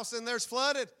 Every house in there's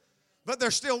flooded, but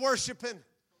they're still worshiping.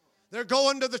 They're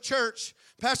going to the church.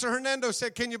 Pastor Hernando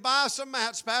said, can you buy some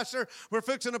mats, Pastor? We're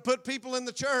fixing to put people in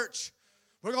the church.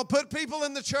 We're going to put people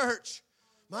in the church.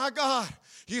 My God,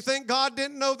 you think God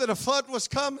didn't know that a flood was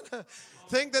coming?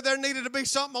 Think that there needed to be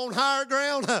something on higher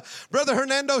ground? Brother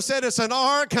Hernando said it's an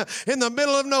ark in the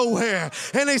middle of nowhere.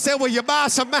 And he said, will you buy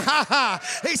some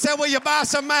mats? He said, will you buy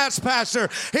some mats, Pastor?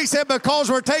 He said, because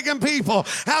we're taking people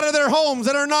out of their homes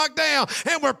that are knocked down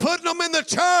and we're putting them in the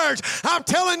church. I'm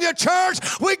telling you, church,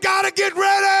 we got to get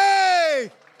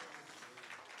ready.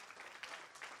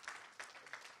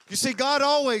 You see, God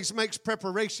always makes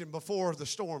preparation before the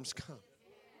storms come.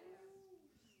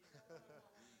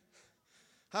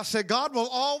 I said, God will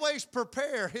always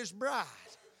prepare His bride.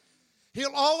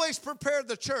 He'll always prepare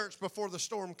the church before the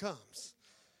storm comes.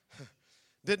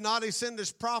 Did not He send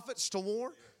His prophets to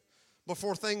warn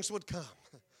before things would come?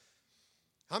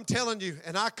 I'm telling you,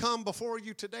 and I come before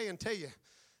you today and tell you,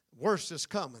 worse is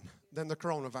coming than the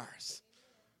coronavirus.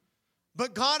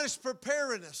 But God is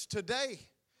preparing us today.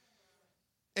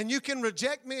 And you can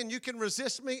reject me and you can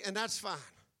resist me, and that's fine.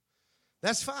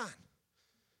 That's fine.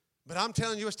 But I'm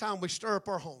telling you, it's time we stir up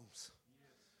our homes.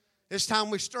 It's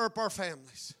time we stir up our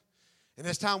families. And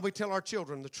it's time we tell our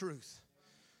children the truth.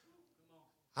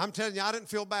 I'm telling you, I didn't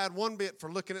feel bad one bit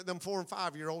for looking at them 4 and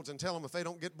 5-year-olds and telling them if they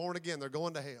don't get born again, they're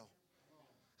going to hell.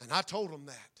 And I told them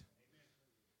that.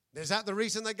 Is that the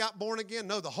reason they got born again?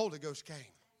 No, the Holy Ghost came.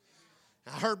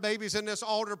 I heard babies in this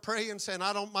altar praying, saying,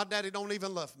 my daddy don't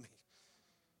even love me.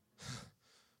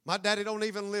 My daddy don't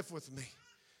even live with me.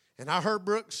 And I heard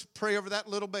Brooks pray over that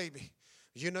little baby.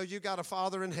 You know you got a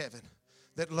Father in heaven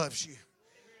that loves you.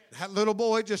 That little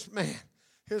boy just, man,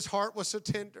 his heart was so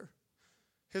tender.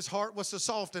 His heart was so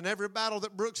soft. In every battle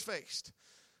that Brooks faced,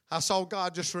 I saw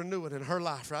God just renewing in her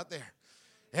life right there.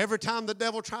 Every time the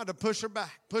devil tried to push her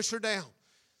back, push her down,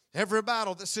 every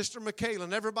battle that Sister Michaela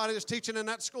and everybody that's teaching in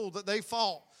that school that they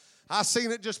fought, I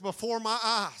seen it just before my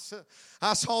eyes.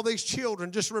 I saw these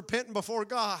children just repenting before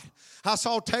God. I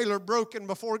saw Taylor broken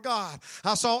before God.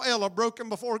 I saw Ella broken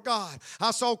before God.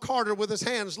 I saw Carter with his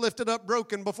hands lifted up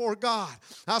broken before God.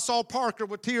 I saw Parker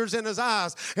with tears in his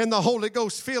eyes and the Holy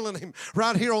Ghost filling him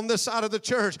right here on this side of the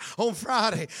church on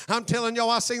Friday. I'm telling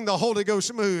y'all, I seen the Holy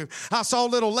Ghost move. I saw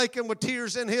little Lakin with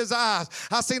tears in his eyes.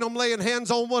 I seen them laying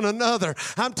hands on one another.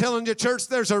 I'm telling you, church,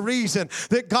 there's a reason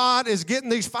that God is getting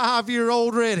these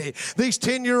 5-year-olds ready, these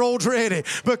 10-year-olds ready,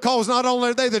 because not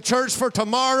only are they the church for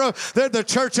tomorrow, they're the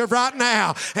church of right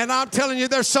now. And I'm telling you,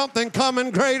 there's something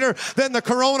coming greater than the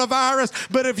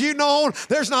coronavirus. But if you know,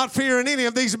 there's not fear in any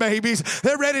of these babies.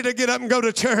 They're ready to get up and go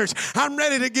to church. I'm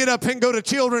ready to get up and go to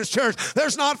children's church.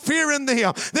 There's not fear in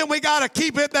them. Then we got to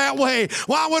keep it that way.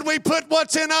 Why would we put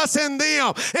what's in us in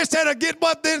them instead of get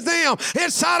what's in them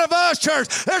inside of us,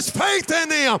 church? There's faith in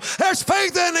them. There's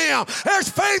faith in them. There's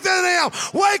faith in them.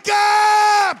 Wake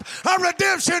up! Our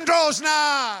redemption draws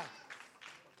nigh.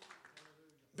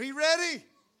 Be ready.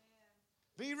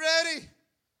 Be ready.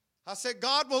 I said,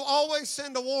 God will always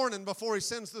send a warning before he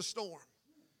sends the storm.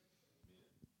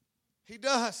 He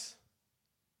does.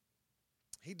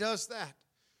 He does that.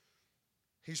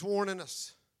 He's warning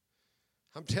us.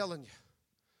 I'm telling you.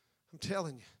 I'm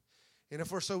telling you. And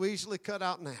if we're so easily cut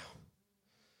out now,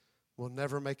 we'll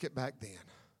never make it back then.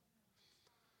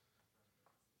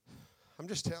 I'm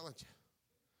just telling you.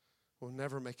 We'll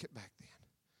never make it back then.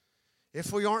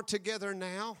 If we aren't together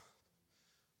now,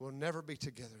 we'll never be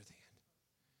together then.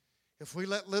 If we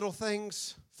let little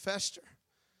things fester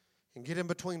and get in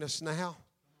between us now,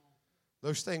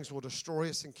 those things will destroy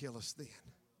us and kill us then.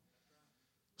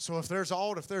 So if there's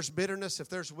alt, if there's bitterness, if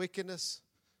there's wickedness,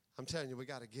 I'm telling you, we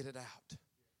got to get it out.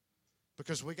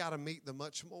 Because we got to meet the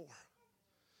much more.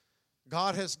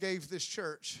 God has gave this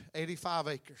church 85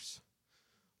 acres,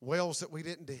 wells that we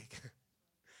didn't dig,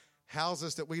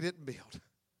 houses that we didn't build,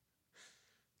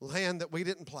 land that we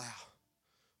didn't plow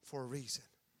for a reason.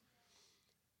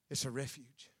 It's a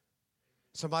refuge.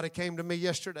 Somebody came to me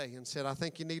yesterday and said, I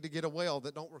think you need to get a well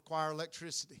that don't require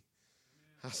electricity.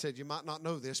 I said, you might not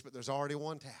know this, but there's already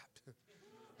one tapped.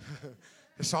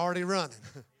 It's already running.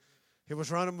 It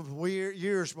was running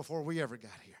years before we ever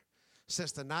got here.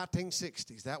 Since the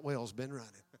 1960s, that well's been running.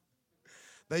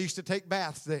 They used to take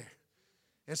baths there.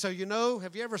 And so,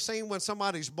 have you ever seen when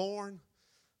somebody's born,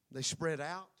 they spread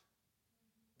out?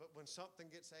 But when something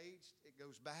gets aged, it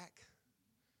goes back.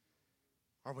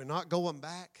 Are we not going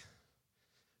back?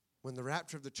 When the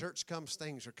rapture of the church comes,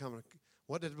 things are coming.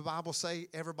 What did the Bible say?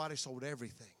 Everybody sold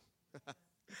everything.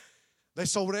 They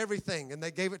sold everything, and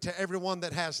they gave it to everyone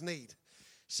that has need.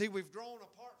 See, we've grown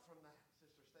apart from that,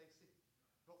 Sister Stacy.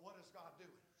 But what is God doing?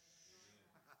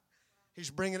 He's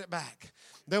bringing it back.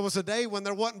 There was a day when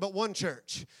there wasn't but one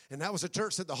church, and that was a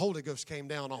church that the Holy Ghost came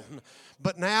down on.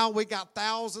 But now we got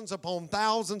thousands upon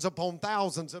thousands upon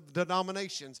thousands of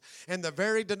denominations, and the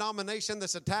very denomination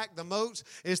that's attacked the most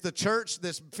is the church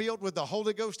that's filled with the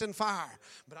Holy Ghost and fire.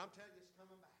 But I'm telling you, it's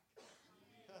coming back.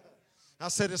 I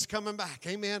said it's coming back.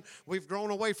 Amen. We've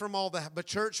grown away from all that. But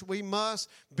church, we must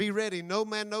be ready. No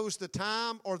man knows the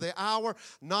time or the hour,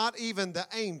 not even the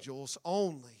angels,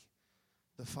 only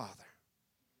the Father.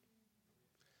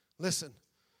 Listen,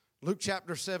 Luke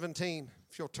chapter 17,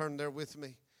 if you'll turn there with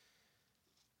me.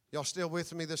 Y'all still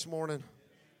with me this morning?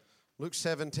 Luke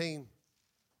 17.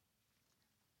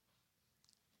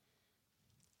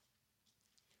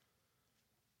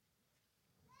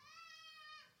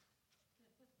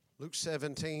 Luke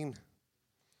 17.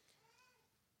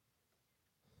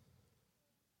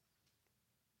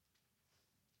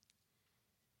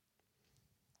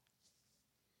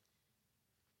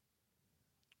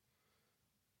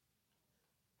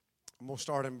 I'm going to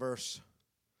start in verse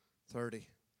 30.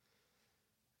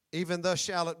 Even thus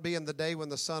shall it be in the day when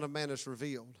the Son of Man is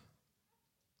revealed.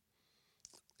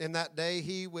 In that day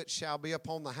he which shall be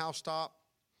upon the housetop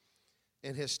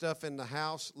and his stuff in the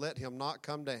house, let him not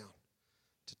come down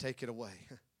to take it away.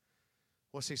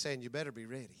 What's he saying? You better be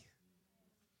ready.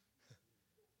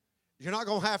 You're not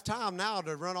going to have time now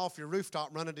to run off your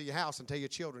rooftop, run into your house and tell your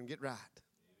children, get right.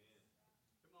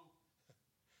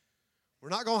 We're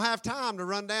not going to have time to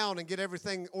run down and get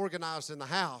everything organized in the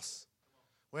house.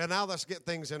 Well, now let's get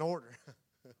things in order.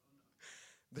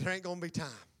 There ain't going to be time.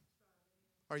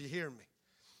 Are you hearing me?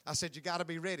 I said you got to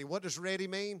be ready. What does ready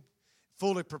mean?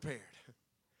 Fully prepared.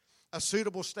 A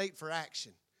suitable state for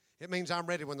action. It means I'm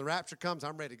ready. When the rapture comes,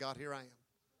 I'm ready. God, here I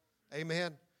am.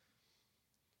 Amen.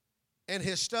 And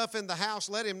his stuff in the house,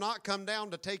 let him not come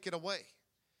down to take it away.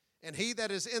 And he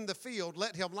that is in the field,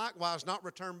 let him likewise not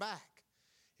return back.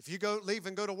 If you leave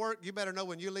and go to work, you better know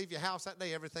when you leave your house that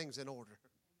day, everything's in order.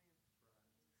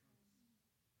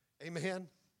 Amen.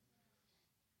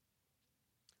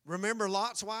 Remember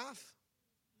Lot's wife?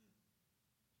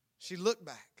 She looked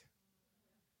back.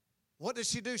 What did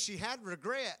she do? She had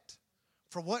regret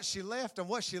for what she left and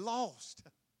what she lost.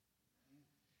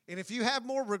 And if you have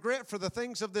more regret for the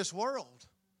things of this world,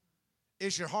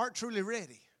 is your heart truly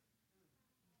ready?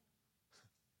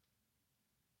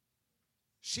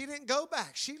 She didn't go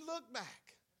back. She looked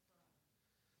back.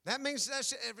 That means that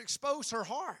she exposed her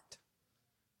heart.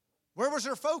 Where was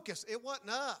her focus? It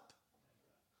wasn't up.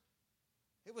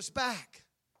 It was back.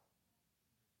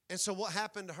 And so what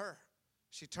happened to her?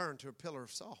 She turned to a pillar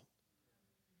of salt.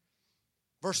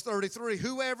 Verse 33,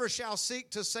 whoever shall seek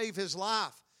to save his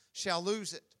life shall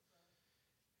lose it.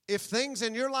 If things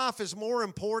in your life is more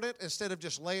important, instead of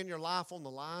just laying your life on the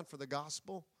line for the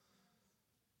gospel,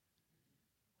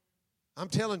 I'm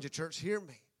telling you, church, hear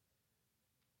me.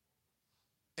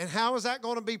 And how is that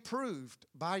going to be proved?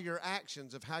 By your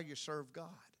actions of how you serve God.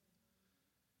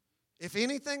 If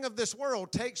anything of this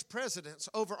world takes precedence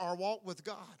over our walk with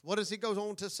God, what does he go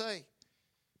on to say?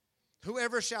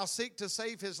 Whoever shall seek to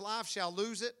save his life shall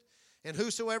lose it, and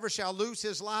whosoever shall lose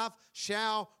his life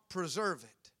shall preserve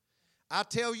it. I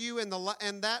tell you, in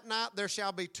that night there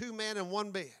shall be two men in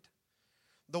one bed.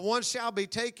 The one shall be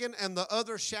taken, and the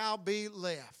other shall be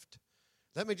left.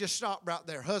 Let me just stop right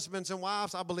there. Husbands and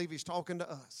wives, I believe he's talking to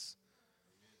us.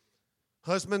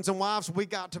 Husbands and wives, we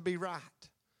got to be right.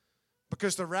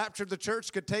 Because the rapture of the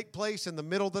church could take place in the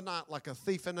middle of the night like a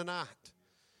thief in the night.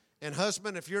 And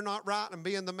husband, if you're not right and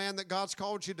being the man that God's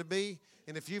called you to be,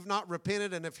 and if you've not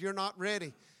repented and if you're not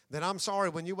ready, then I'm sorry,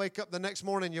 when you wake up the next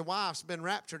morning, your wife's been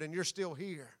raptured and you're still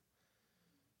here.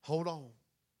 Hold on.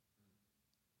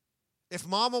 If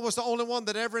mama was the only one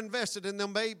that ever invested in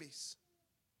them babies,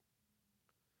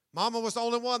 mama was the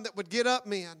only one that would get up,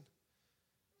 men,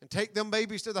 and take them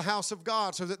babies to the house of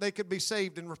God so that they could be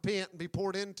saved and repent and be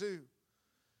poured into.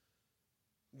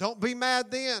 Don't be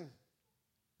mad then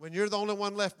when you're the only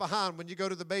one left behind when you go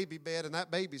to the baby bed and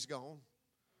that baby's gone.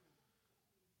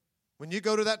 When you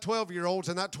go to that 12-year-old's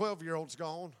and that 12-year-old's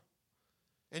gone.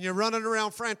 And you're running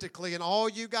around frantically and all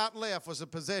you got left was the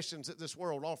possessions that this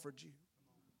world offered you.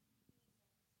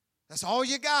 That's all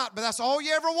you got, but that's all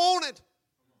you ever wanted.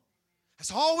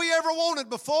 That's all we ever wanted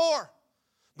before.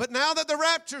 But now that the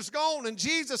rapture's gone and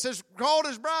Jesus has called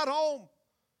his bride home,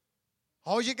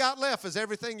 all you got left is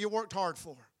everything you worked hard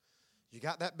for. You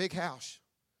got that big house.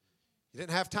 You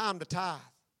didn't have time to tithe.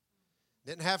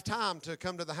 Didn't have time to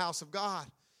come to the house of God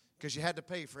because you had to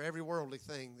pay for every worldly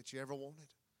thing that you ever wanted.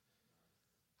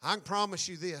 I can promise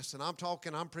you this, and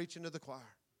I'm preaching to the choir.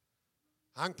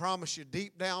 I can promise you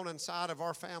deep down inside of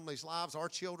our families' lives, our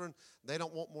children, they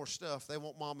don't want more stuff. They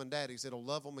want mom and daddies that'll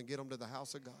love them and get them to the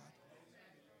house of God.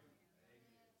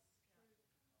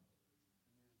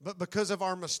 But because of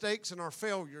our mistakes and our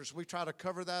failures, we try to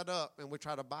cover that up and we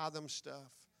try to buy them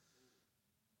stuff.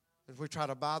 And we try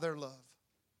to buy their love.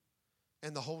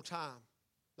 And the whole time,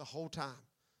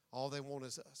 all they want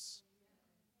is us.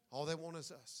 All they want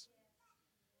is us.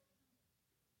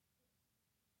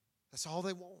 That's all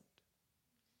they want.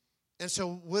 And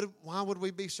so why would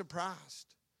we be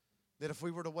surprised that if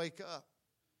we were to wake up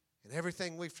and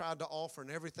everything we've tried to offer and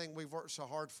everything we've worked so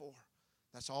hard for,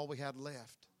 that's all we had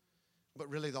left. But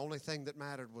really the only thing that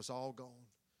mattered was all gone.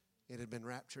 It had been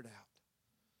raptured out.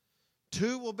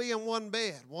 Two will be in one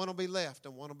bed. One will be left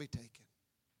and one will be taken.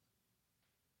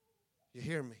 You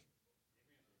hear me?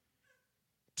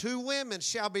 Two women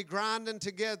shall be grinding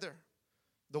together.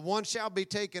 The one shall be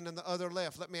taken and the other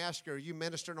left. Let me ask you, are you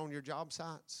ministering on your job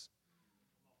sites?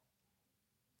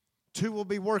 Two will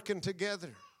be working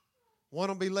together. One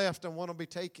will be left and one will be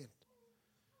taken.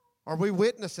 Are we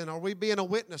witnessing? Are we being a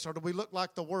witness? Or do we look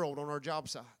like the world on our job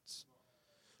sites?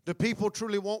 Do people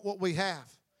truly want what we have?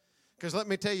 Because let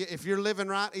me tell you, if you're living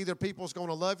right, either people's going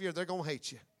to love you or they're going to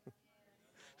hate you.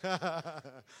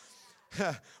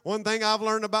 One thing I've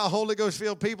learned about Holy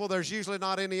Ghost-filled people, there's usually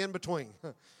not any in between.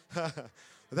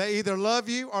 They either love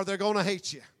you or they're going to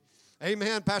hate you.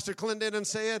 Amen. Pastor Clendenin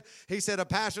said, he said, a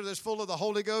pastor that's full of the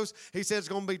Holy Ghost, he said it's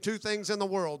going to be two things in the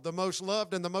world, the most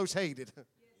loved and the most hated.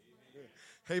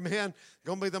 Amen.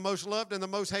 Going to be the most loved and the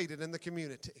most hated in the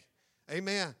community.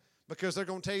 Amen. Because they're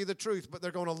going to tell you the truth, but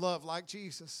they're going to love like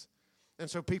Jesus. And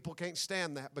so people can't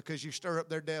stand that because you stir up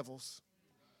their devils.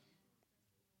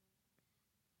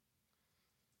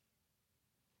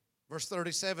 Verse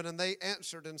 37, and they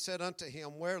answered and said unto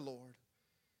him, Where, Lord?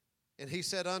 And he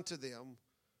said unto them,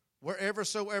 Wherever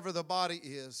soever the body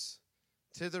is,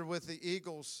 thither with the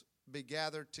eagles be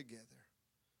gathered together.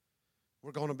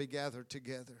 We're going to be gathered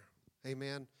together.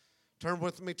 Amen. Turn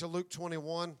with me to Luke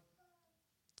 21.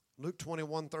 Luke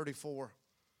 21:34.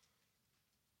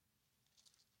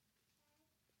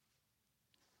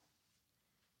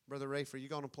 Brother Rafer, you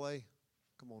going to play?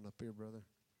 Come on up here, brother.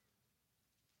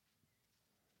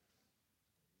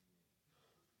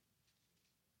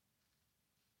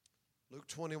 Luke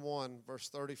 21, verse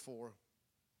 34.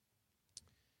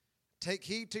 Take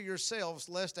heed to yourselves,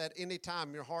 lest at any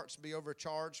time your hearts be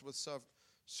overcharged with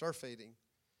surfeiting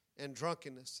and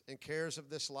drunkenness and cares of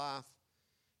this life,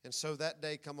 and so that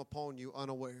day come upon you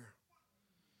unaware.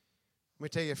 Let me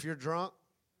tell you, if you're drunk,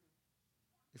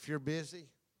 if you're busy,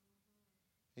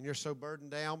 and you're so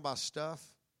burdened down by stuff,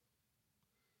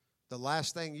 the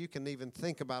last thing you can even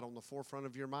think about on the forefront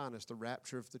of your mind is the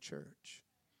rapture of the church.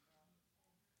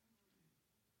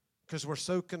 Because we're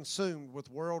so consumed with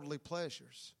worldly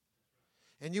pleasures.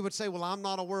 And you would say, well, I'm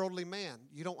not a worldly man.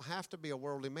 You don't have to be a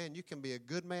worldly man. You can be a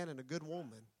good man and a good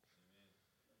woman.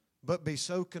 But be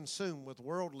so consumed with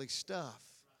worldly stuff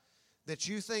that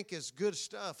you think is good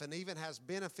stuff and even has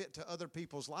benefit to other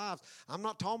people's lives. I'm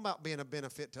not talking about being a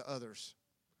benefit to others.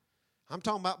 I'm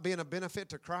talking about being a benefit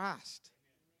to Christ.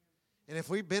 And if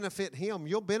we benefit Him,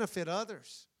 you'll benefit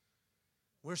others.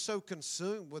 We're so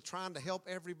consumed with trying to help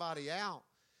everybody out.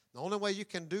 The only way you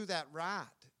can do that right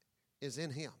is in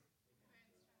Him.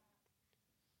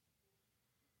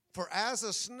 For as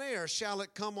a snare shall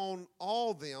it come on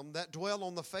all them that dwell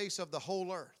on the face of the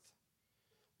whole earth.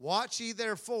 Watch ye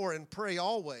therefore and pray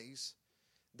always,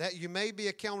 that you may be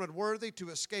accounted worthy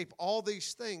to escape all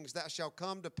these things that shall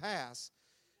come to pass,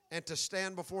 and to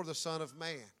stand before the Son of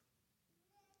Man.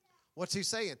 What's he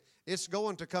saying? It's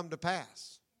going to come to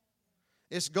pass.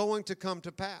 It's going to come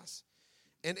to pass.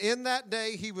 And in that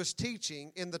day he was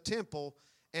teaching in the temple,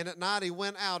 and at night he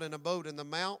went out and abode in the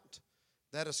mount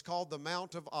that is called the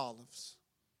Mount of Olives.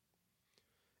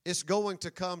 It's going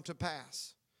to come to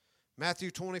pass.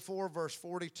 Matthew 24, verse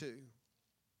 42.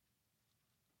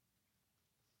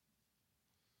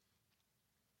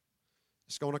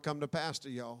 It's going to come to pass to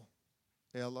y'all.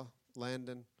 Ella,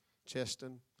 Landon,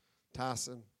 Cheston,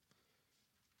 Tyson,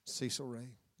 Cecil Ray.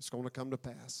 It's going to come to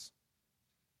pass.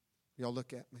 Y'all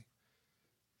look at me.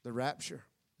 The rapture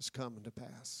is coming to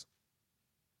pass.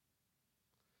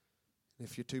 And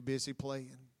if you're too busy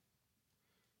playing,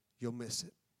 you'll miss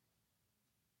it.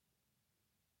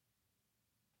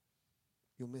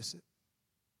 You'll miss it.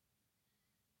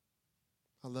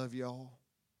 I love y'all.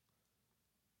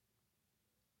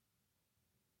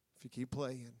 If you keep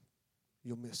playing,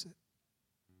 you'll miss it.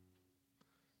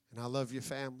 And I love your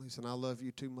families, and I love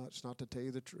you too much not to tell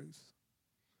you the truth.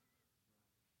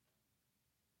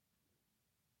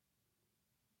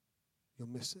 You'll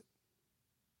miss it.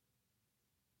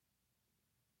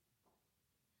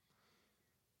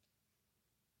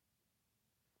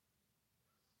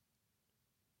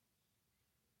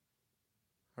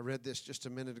 I read this just a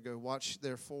minute ago. Watch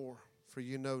therefore, for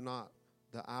you know not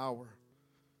the hour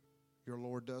your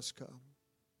Lord does come.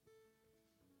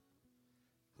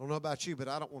 I don't know about you, but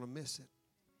I don't want to miss it.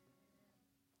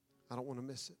 I don't want to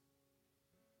miss it.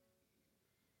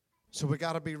 So we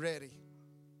got to be ready.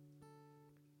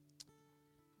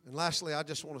 And lastly, I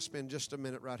just want to spend just a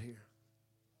minute right here.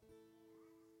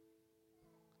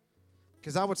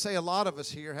 Because I would say a lot of us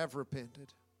here have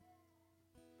repented.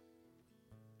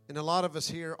 And a lot of us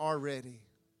here are ready.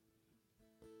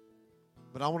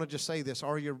 But I want to just say this.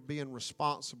 Are you being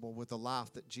responsible with the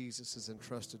life that Jesus has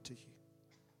entrusted to you?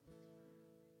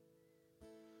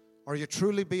 Are you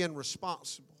truly being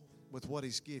responsible with what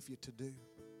He's given you to do?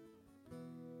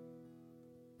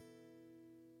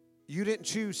 You didn't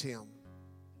choose Him.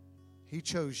 He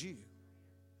chose you.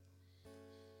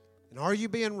 And are you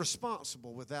being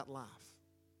responsible with that life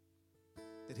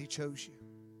that He chose you?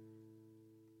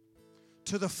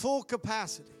 To the full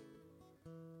capacity.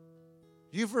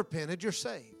 You've repented, you're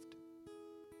saved.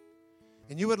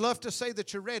 And you would love to say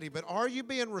that you're ready, but are you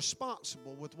being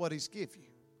responsible with what He's given you?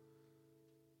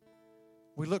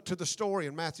 We look to the story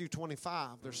in Matthew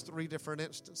 25. There's 3 different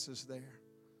instances there.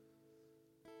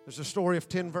 There's a story of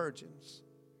 10 virgins.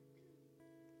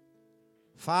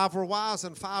 5 were wise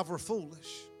and 5 were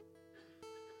foolish.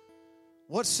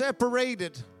 What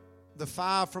separated the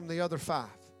 5 from the other 5?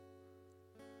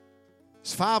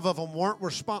 5 of them weren't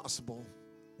responsible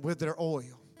with their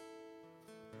oil.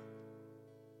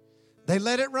 They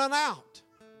let it run out.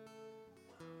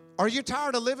 Are you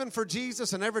tired of living for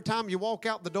Jesus and every time you walk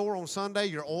out the door on Sunday,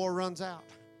 your oil runs out?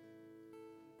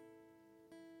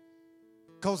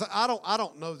 Because I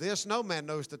don't know this. No man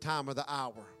knows the time or the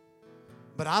hour.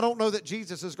 But I don't know that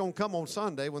Jesus is going to come on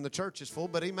Sunday when the church is full,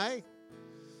 but he may.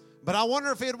 But I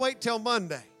wonder if he'd wait till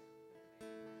Monday.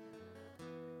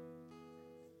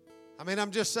 I mean,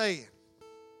 I'm just saying.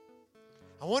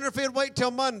 I wonder if he'd wait till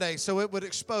Monday so it would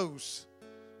expose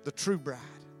the true bride.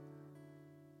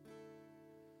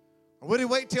 Or would he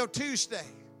wait till Tuesday?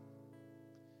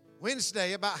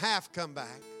 Wednesday, about half come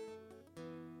back.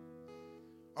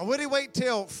 Or would he wait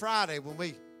till Friday when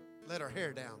we let our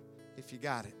hair down, if you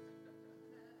got it?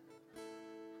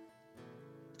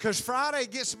 Because Friday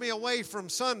gets me away from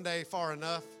Sunday far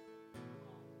enough.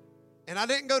 And I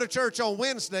didn't go to church on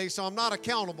Wednesday, so I'm not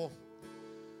accountable.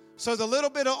 So the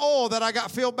little bit of oil that I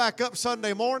got filled back up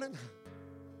Sunday morning,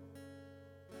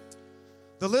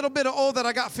 the little bit of oil that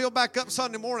I got filled back up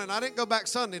Sunday morning, I didn't go back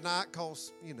Sunday night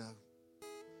because,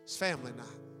 it's family night.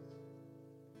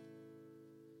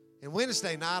 And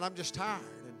Wednesday night, I'm just tired,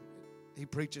 and he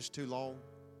preaches too long.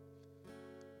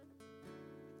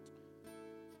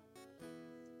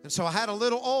 And so I had a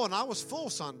little oil, and I was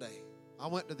full Sunday. I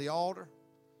went to the altar.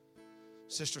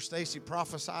 Sister Stacy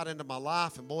prophesied into my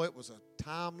life, and boy, it was a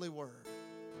timely word.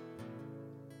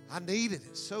 I needed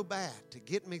it so bad to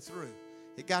get me through.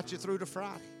 It got you through to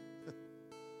Friday.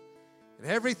 And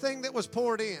everything that was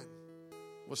poured in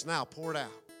was now poured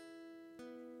out.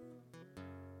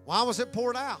 Why was it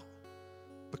poured out?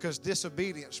 Because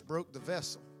disobedience broke the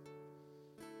vessel.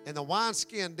 And the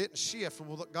wineskin didn't shift from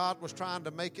what God was trying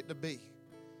to make it to be.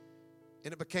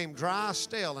 And it became dry,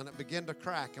 stale, and it began to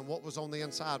crack, and what was on the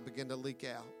inside began to leak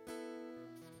out.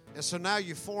 And so now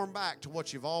you form back to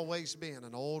what you've always been,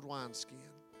 an old wineskin.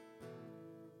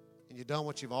 And you've done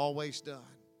what you've always done.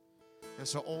 And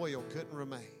so oil couldn't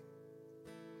remain.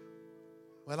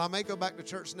 Well, I may go back to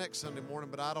church next Sunday morning,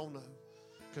 but I don't know.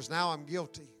 Because now I'm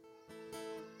guilty.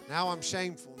 Now I'm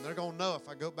shameful. And they're going to know if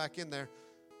I go back in there.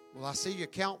 Well, I see your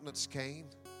countenance, Cain.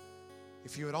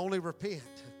 If you would only repent,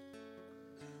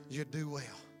 you'd do well.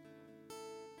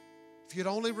 If you'd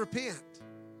only repent.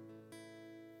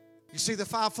 You see, the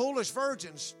 5 foolish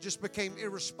virgins just became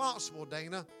irresponsible,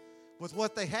 Dana, with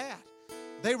what they had.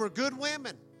 They were good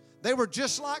women. They were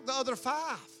just like the other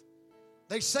 5.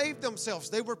 They saved themselves.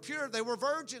 They were pure. They were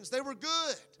virgins. They were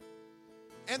good.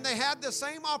 And they had the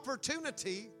same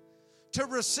opportunity to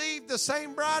receive the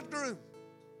same bridegroom.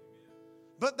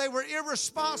 But they were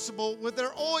irresponsible with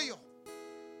their oil.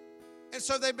 And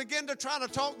so they began to try to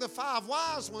talk the 5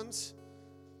 wise ones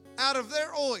out of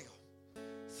their oil.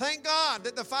 Thank God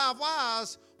that the 5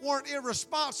 wise weren't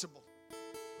irresponsible.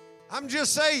 I'm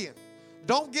just saying,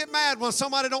 don't get mad when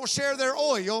somebody don't share their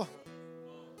oil,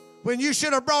 when you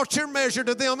should have brought your measure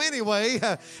to them anyway.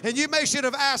 And you may should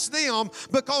have asked them,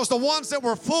 because the ones that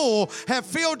were full have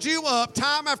filled you up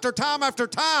time after time after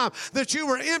time that you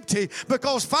were empty.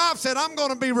 Because 5 said, I'm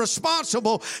going to be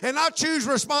responsible, and I choose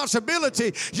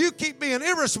responsibility. You keep being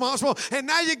irresponsible, and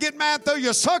now you get mad, throw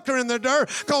your sucker in the dirt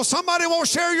because somebody won't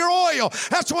share your oil.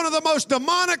 That's one of the most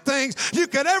demonic things you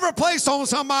could ever place on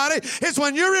somebody, is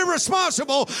when you're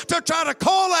irresponsible to try to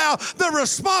call out the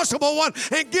responsible one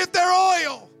and get their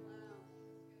oil.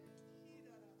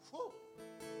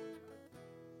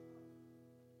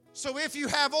 So if you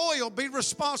have oil, be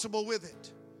responsible with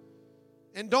it.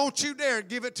 And don't you dare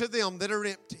give it to them that are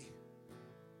empty.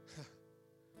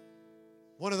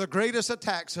 One of the greatest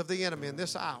attacks of the enemy in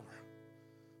this hour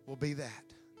will be that.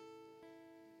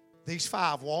 These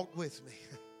 5 walked with me.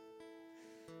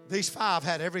 These 5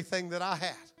 had everything that I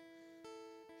had.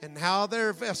 And now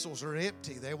their vessels are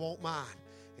empty. They want mine.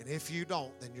 And if you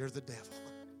don't, then you're the devil.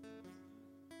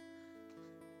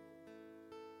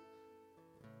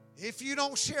 If you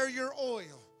don't share your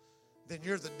oil, then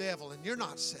you're the devil and you're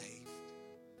not saved.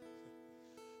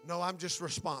 No, I'm just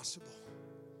responsible.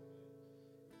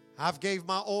 I've gave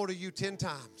my oil to you 10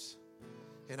 times,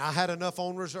 and I had enough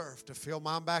on reserve to fill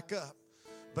mine back up.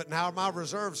 But now my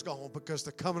reserve's gone because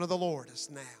the coming of the Lord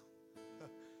is now.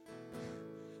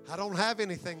 I don't have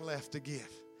anything left to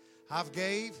give. I've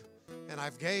gave, and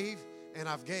I've gave, and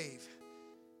I've gave.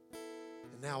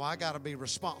 And now I got to be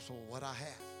responsible for what I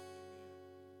have.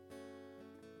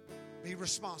 Be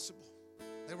responsible.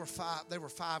 They were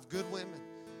 5 good women,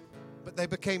 but they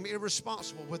became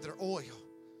irresponsible with their oil.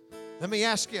 Let me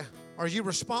ask you, are you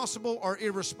responsible or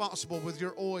irresponsible with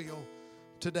your oil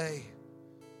today?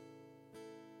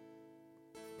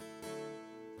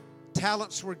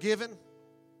 Talents were given.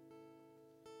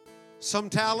 Some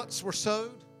talents were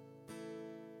sowed.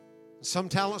 Some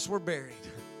talents were buried.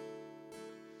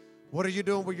 What are you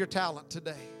doing with your talent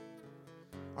today?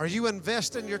 Are you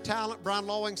investing your talent? Brian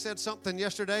Lawing said something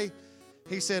yesterday.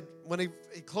 He said when he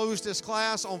closed his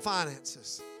class on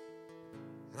finances.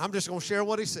 And I'm just going to share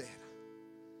what he said.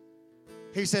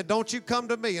 He said, don't you come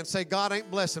to me and say, God ain't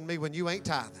blessing me when you ain't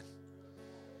tithing.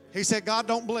 He said, God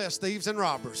don't bless thieves and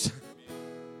robbers.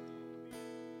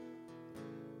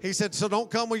 He said, so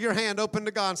don't come with your hand open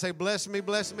to God and say, bless me,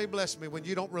 bless me, bless me, when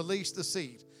you don't release the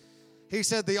seed. He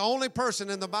said, the only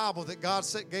person in the Bible that God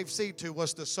gave seed to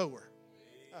was the sower.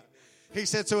 He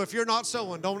said, so if you're not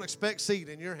sowing, don't expect seed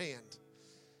in your hand.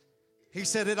 He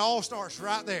said, it all starts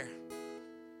right there.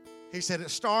 He said, it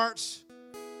starts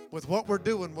with what we're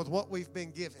doing, with what we've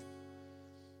been given.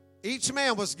 Each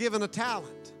man was given a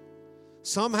talent.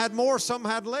 Some had more, some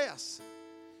had less.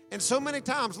 And so many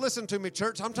times, listen to me,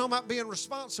 church, I'm talking about being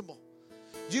responsible.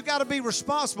 You got to be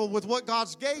responsible with what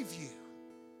God's gave you.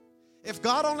 If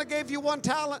God only gave you one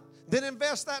talent, then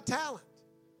invest that talent.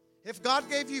 If God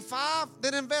gave you 5,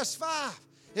 then invest 5.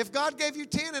 If God gave you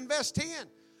 10, invest 10.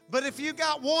 But if you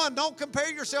got 1, don't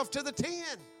compare yourself to the 10.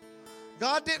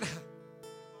 God didn't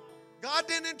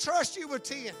entrust you with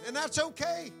 10, and that's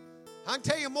okay. I can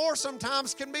tell you more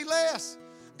sometimes can be less.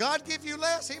 God give you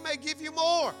less, He may give you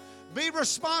more. Be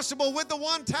responsible with the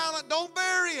one talent. Don't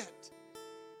bury it.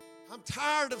 I'm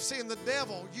tired of seeing the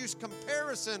devil use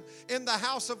comparison in the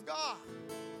house of God.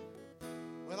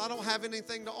 Well, I don't have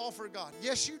anything to offer God.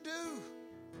 Yes, you do.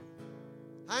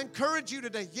 I encourage you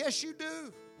today. Yes, you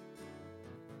do.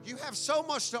 You have so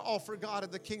much to offer God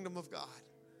in the kingdom of God.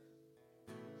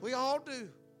 We all do.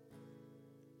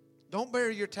 Don't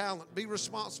bury your talent. Be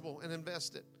responsible and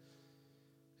invest it.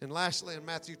 And lastly, in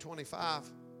Matthew 25,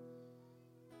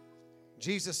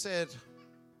 Jesus said,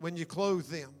 when you clothed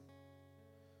them,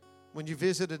 when you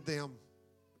visited them,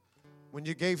 when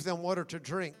you gave them water to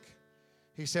drink,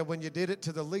 He said, when you did it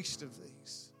to the least of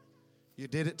these, you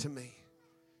did it to me.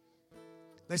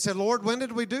 They said, Lord, when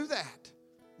did we do that?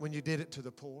 When you did it to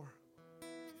the poor.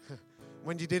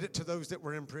 When you did it to those that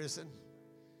were in prison.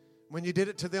 When you did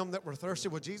it to them that were thirsty.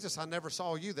 Well, Jesus, I never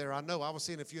saw you there. I know. I was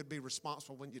seeing if you'd be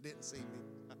responsible when you didn't see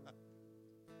me.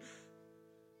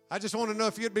 I just want to know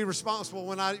if you'd be responsible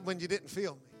when you didn't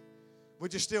feel me.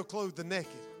 Would you still clothe the naked?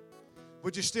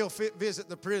 Would you still visit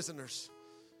the prisoners?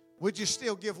 Would you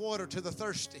still give water to the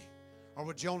thirsty? Or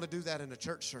would you only do that in a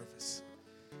church service?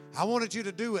 I wanted you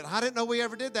to do it. I didn't know we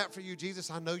ever did that for you,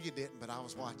 Jesus. I know you didn't, but I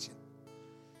was watching.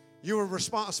 You were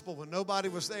responsible when nobody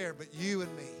was there but you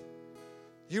and me.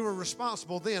 You were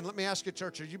responsible then. Let me ask you,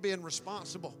 church, are you being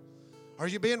responsible? Are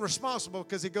you being responsible?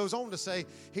 Because He goes on to say,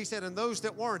 He said, and those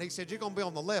that weren't, He said, you're going to be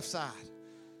on the left side.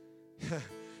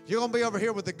 You're going to be over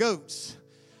here with the goats.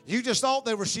 You just thought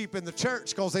they were sheep in the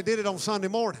church because they did it on Sunday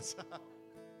mornings.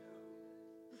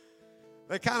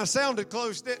 They kind of sounded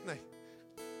close, didn't they?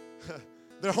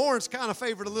 Their horns kind of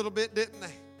favored a little bit, didn't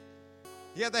they?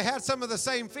 Yeah, they had some of the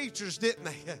same features, didn't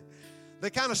they?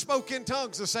 They kind of spoke in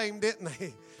tongues the same, didn't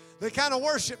they? They kind of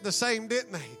worshiped the same,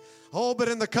 didn't they? Oh, but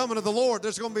in the coming of the Lord,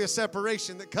 there's going to be a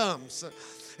separation that comes.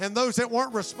 And those that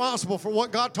weren't responsible for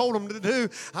what God told them to do,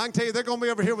 I can tell you they're going to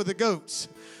be over here with the goats.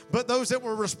 But those that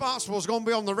were responsible is going to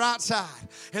be on the right side.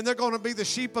 And they're going to be the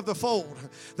sheep of the fold.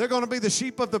 They're going to be the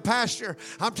sheep of the pasture.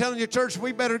 I'm telling you, church,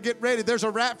 we better get ready. There's a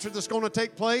rapture that's going to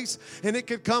take place, and it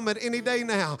could come at any day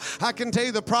now. I can tell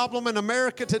you the problem in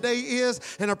America today is,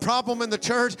 and a problem in the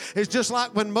church, is just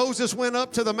like when Moses went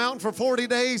up to the mountain for 40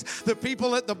 days, the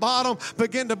people at the bottom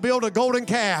began to build a golden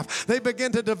calf. They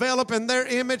began to develop in their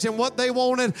image and what they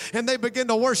wanted, and they began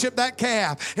to worship that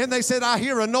calf. And they said, I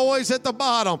hear a noise at the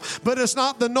bottom, but it's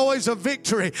not the noise of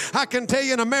victory. I can tell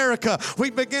you in America,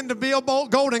 we begin to build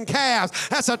golden calves.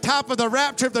 That's the top of the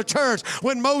rapture of the church.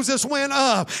 When Moses went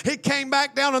up, he came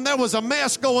back down and there was a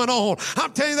mess going on.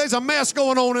 I'm telling you, there's a mess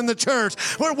going on in the church.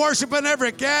 We're worshiping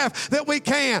every calf that we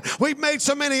can. We've made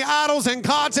so many idols and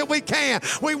gods that we can.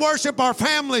 We worship our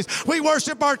families. We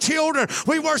worship our children.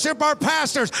 We worship our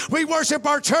pastors. We worship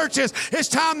our churches. It's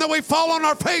time that we fall on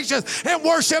our faces and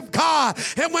worship God.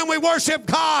 And when we worship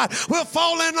God, we'll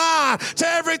fall in line to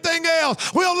everything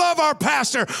else. We'll love our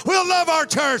pastor. We'll love our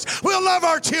church. We'll love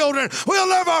our children. We'll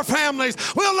love our families.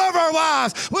 We'll love our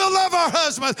wives. We'll love our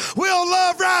husbands. We'll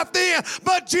love right then.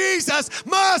 But Jesus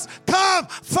must come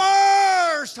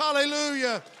first.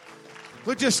 Hallelujah.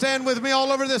 Would you stand with me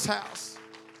all over this house?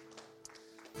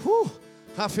 Whew.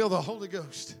 I feel the Holy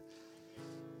Ghost.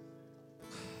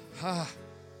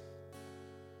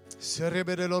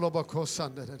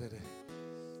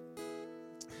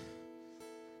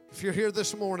 If you're here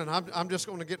this morning, I'm just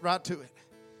going to get right to it.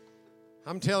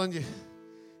 I'm telling you,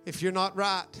 if you're not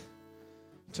right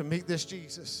to meet this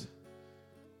Jesus,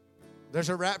 there's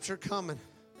a rapture coming.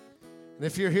 And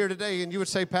if you're here today and you would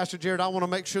say, Pastor Jared, I want to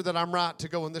make sure that I'm right to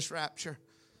go in this rapture,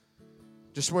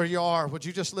 just where you are, would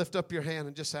you just lift up your hand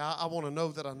and just say, I want to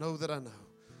know that I know that I know.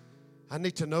 I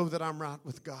need to know that I'm right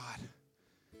with God.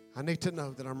 I need to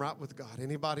know that I'm right with God.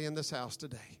 Anybody in this house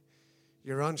today,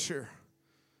 you're unsure.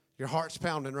 Your heart's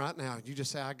pounding right now. You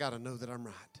just say, I got to know that I'm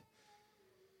right.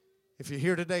 If you're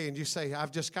here today and you say,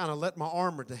 I've just kind of let my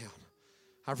armor down.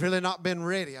 I've really not been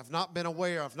ready. I've not been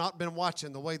aware. I've not been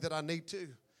watching the way that I need to.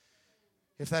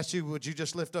 If that's you, would you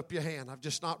just lift up your hand? I've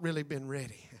just not really been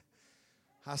ready.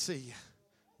 I see you.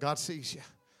 God sees you.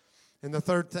 And the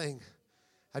third thing,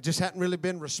 I just hadn't really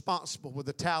been responsible with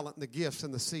the talent and the gifts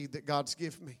and the seed that God's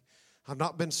given me. I've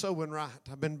not been sowing right.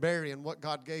 I've been burying what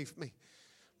God gave me.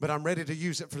 But I'm ready to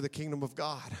use it for the kingdom of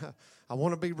God. I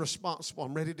want to be responsible.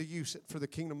 I'm ready to use it for the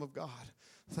kingdom of God.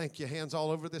 Thank you. Hands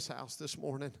all over this house this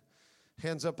morning.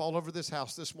 Hands up all over this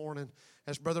house this morning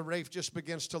as Brother Rafe just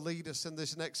begins to lead us in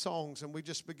these next songs and we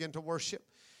just begin to worship.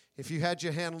 If you had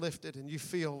your hand lifted and you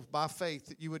feel by faith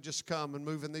that you would just come and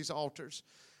move in these altars,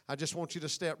 I just want you to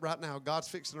step right now. God's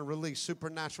fixing to release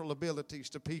supernatural abilities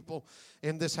to people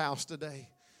in this house today.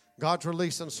 God's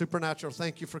releasing supernatural.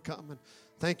 Thank you for coming.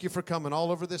 Thank you for coming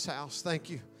all over this house. Thank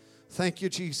you. Thank you,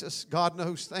 Jesus. God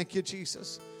knows. Thank you,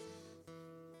 Jesus.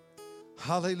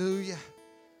 Hallelujah.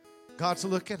 God's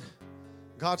looking.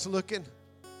 God's looking.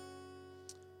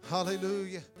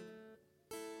 Hallelujah.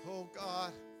 Oh,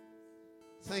 God.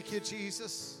 Thank you,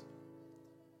 Jesus.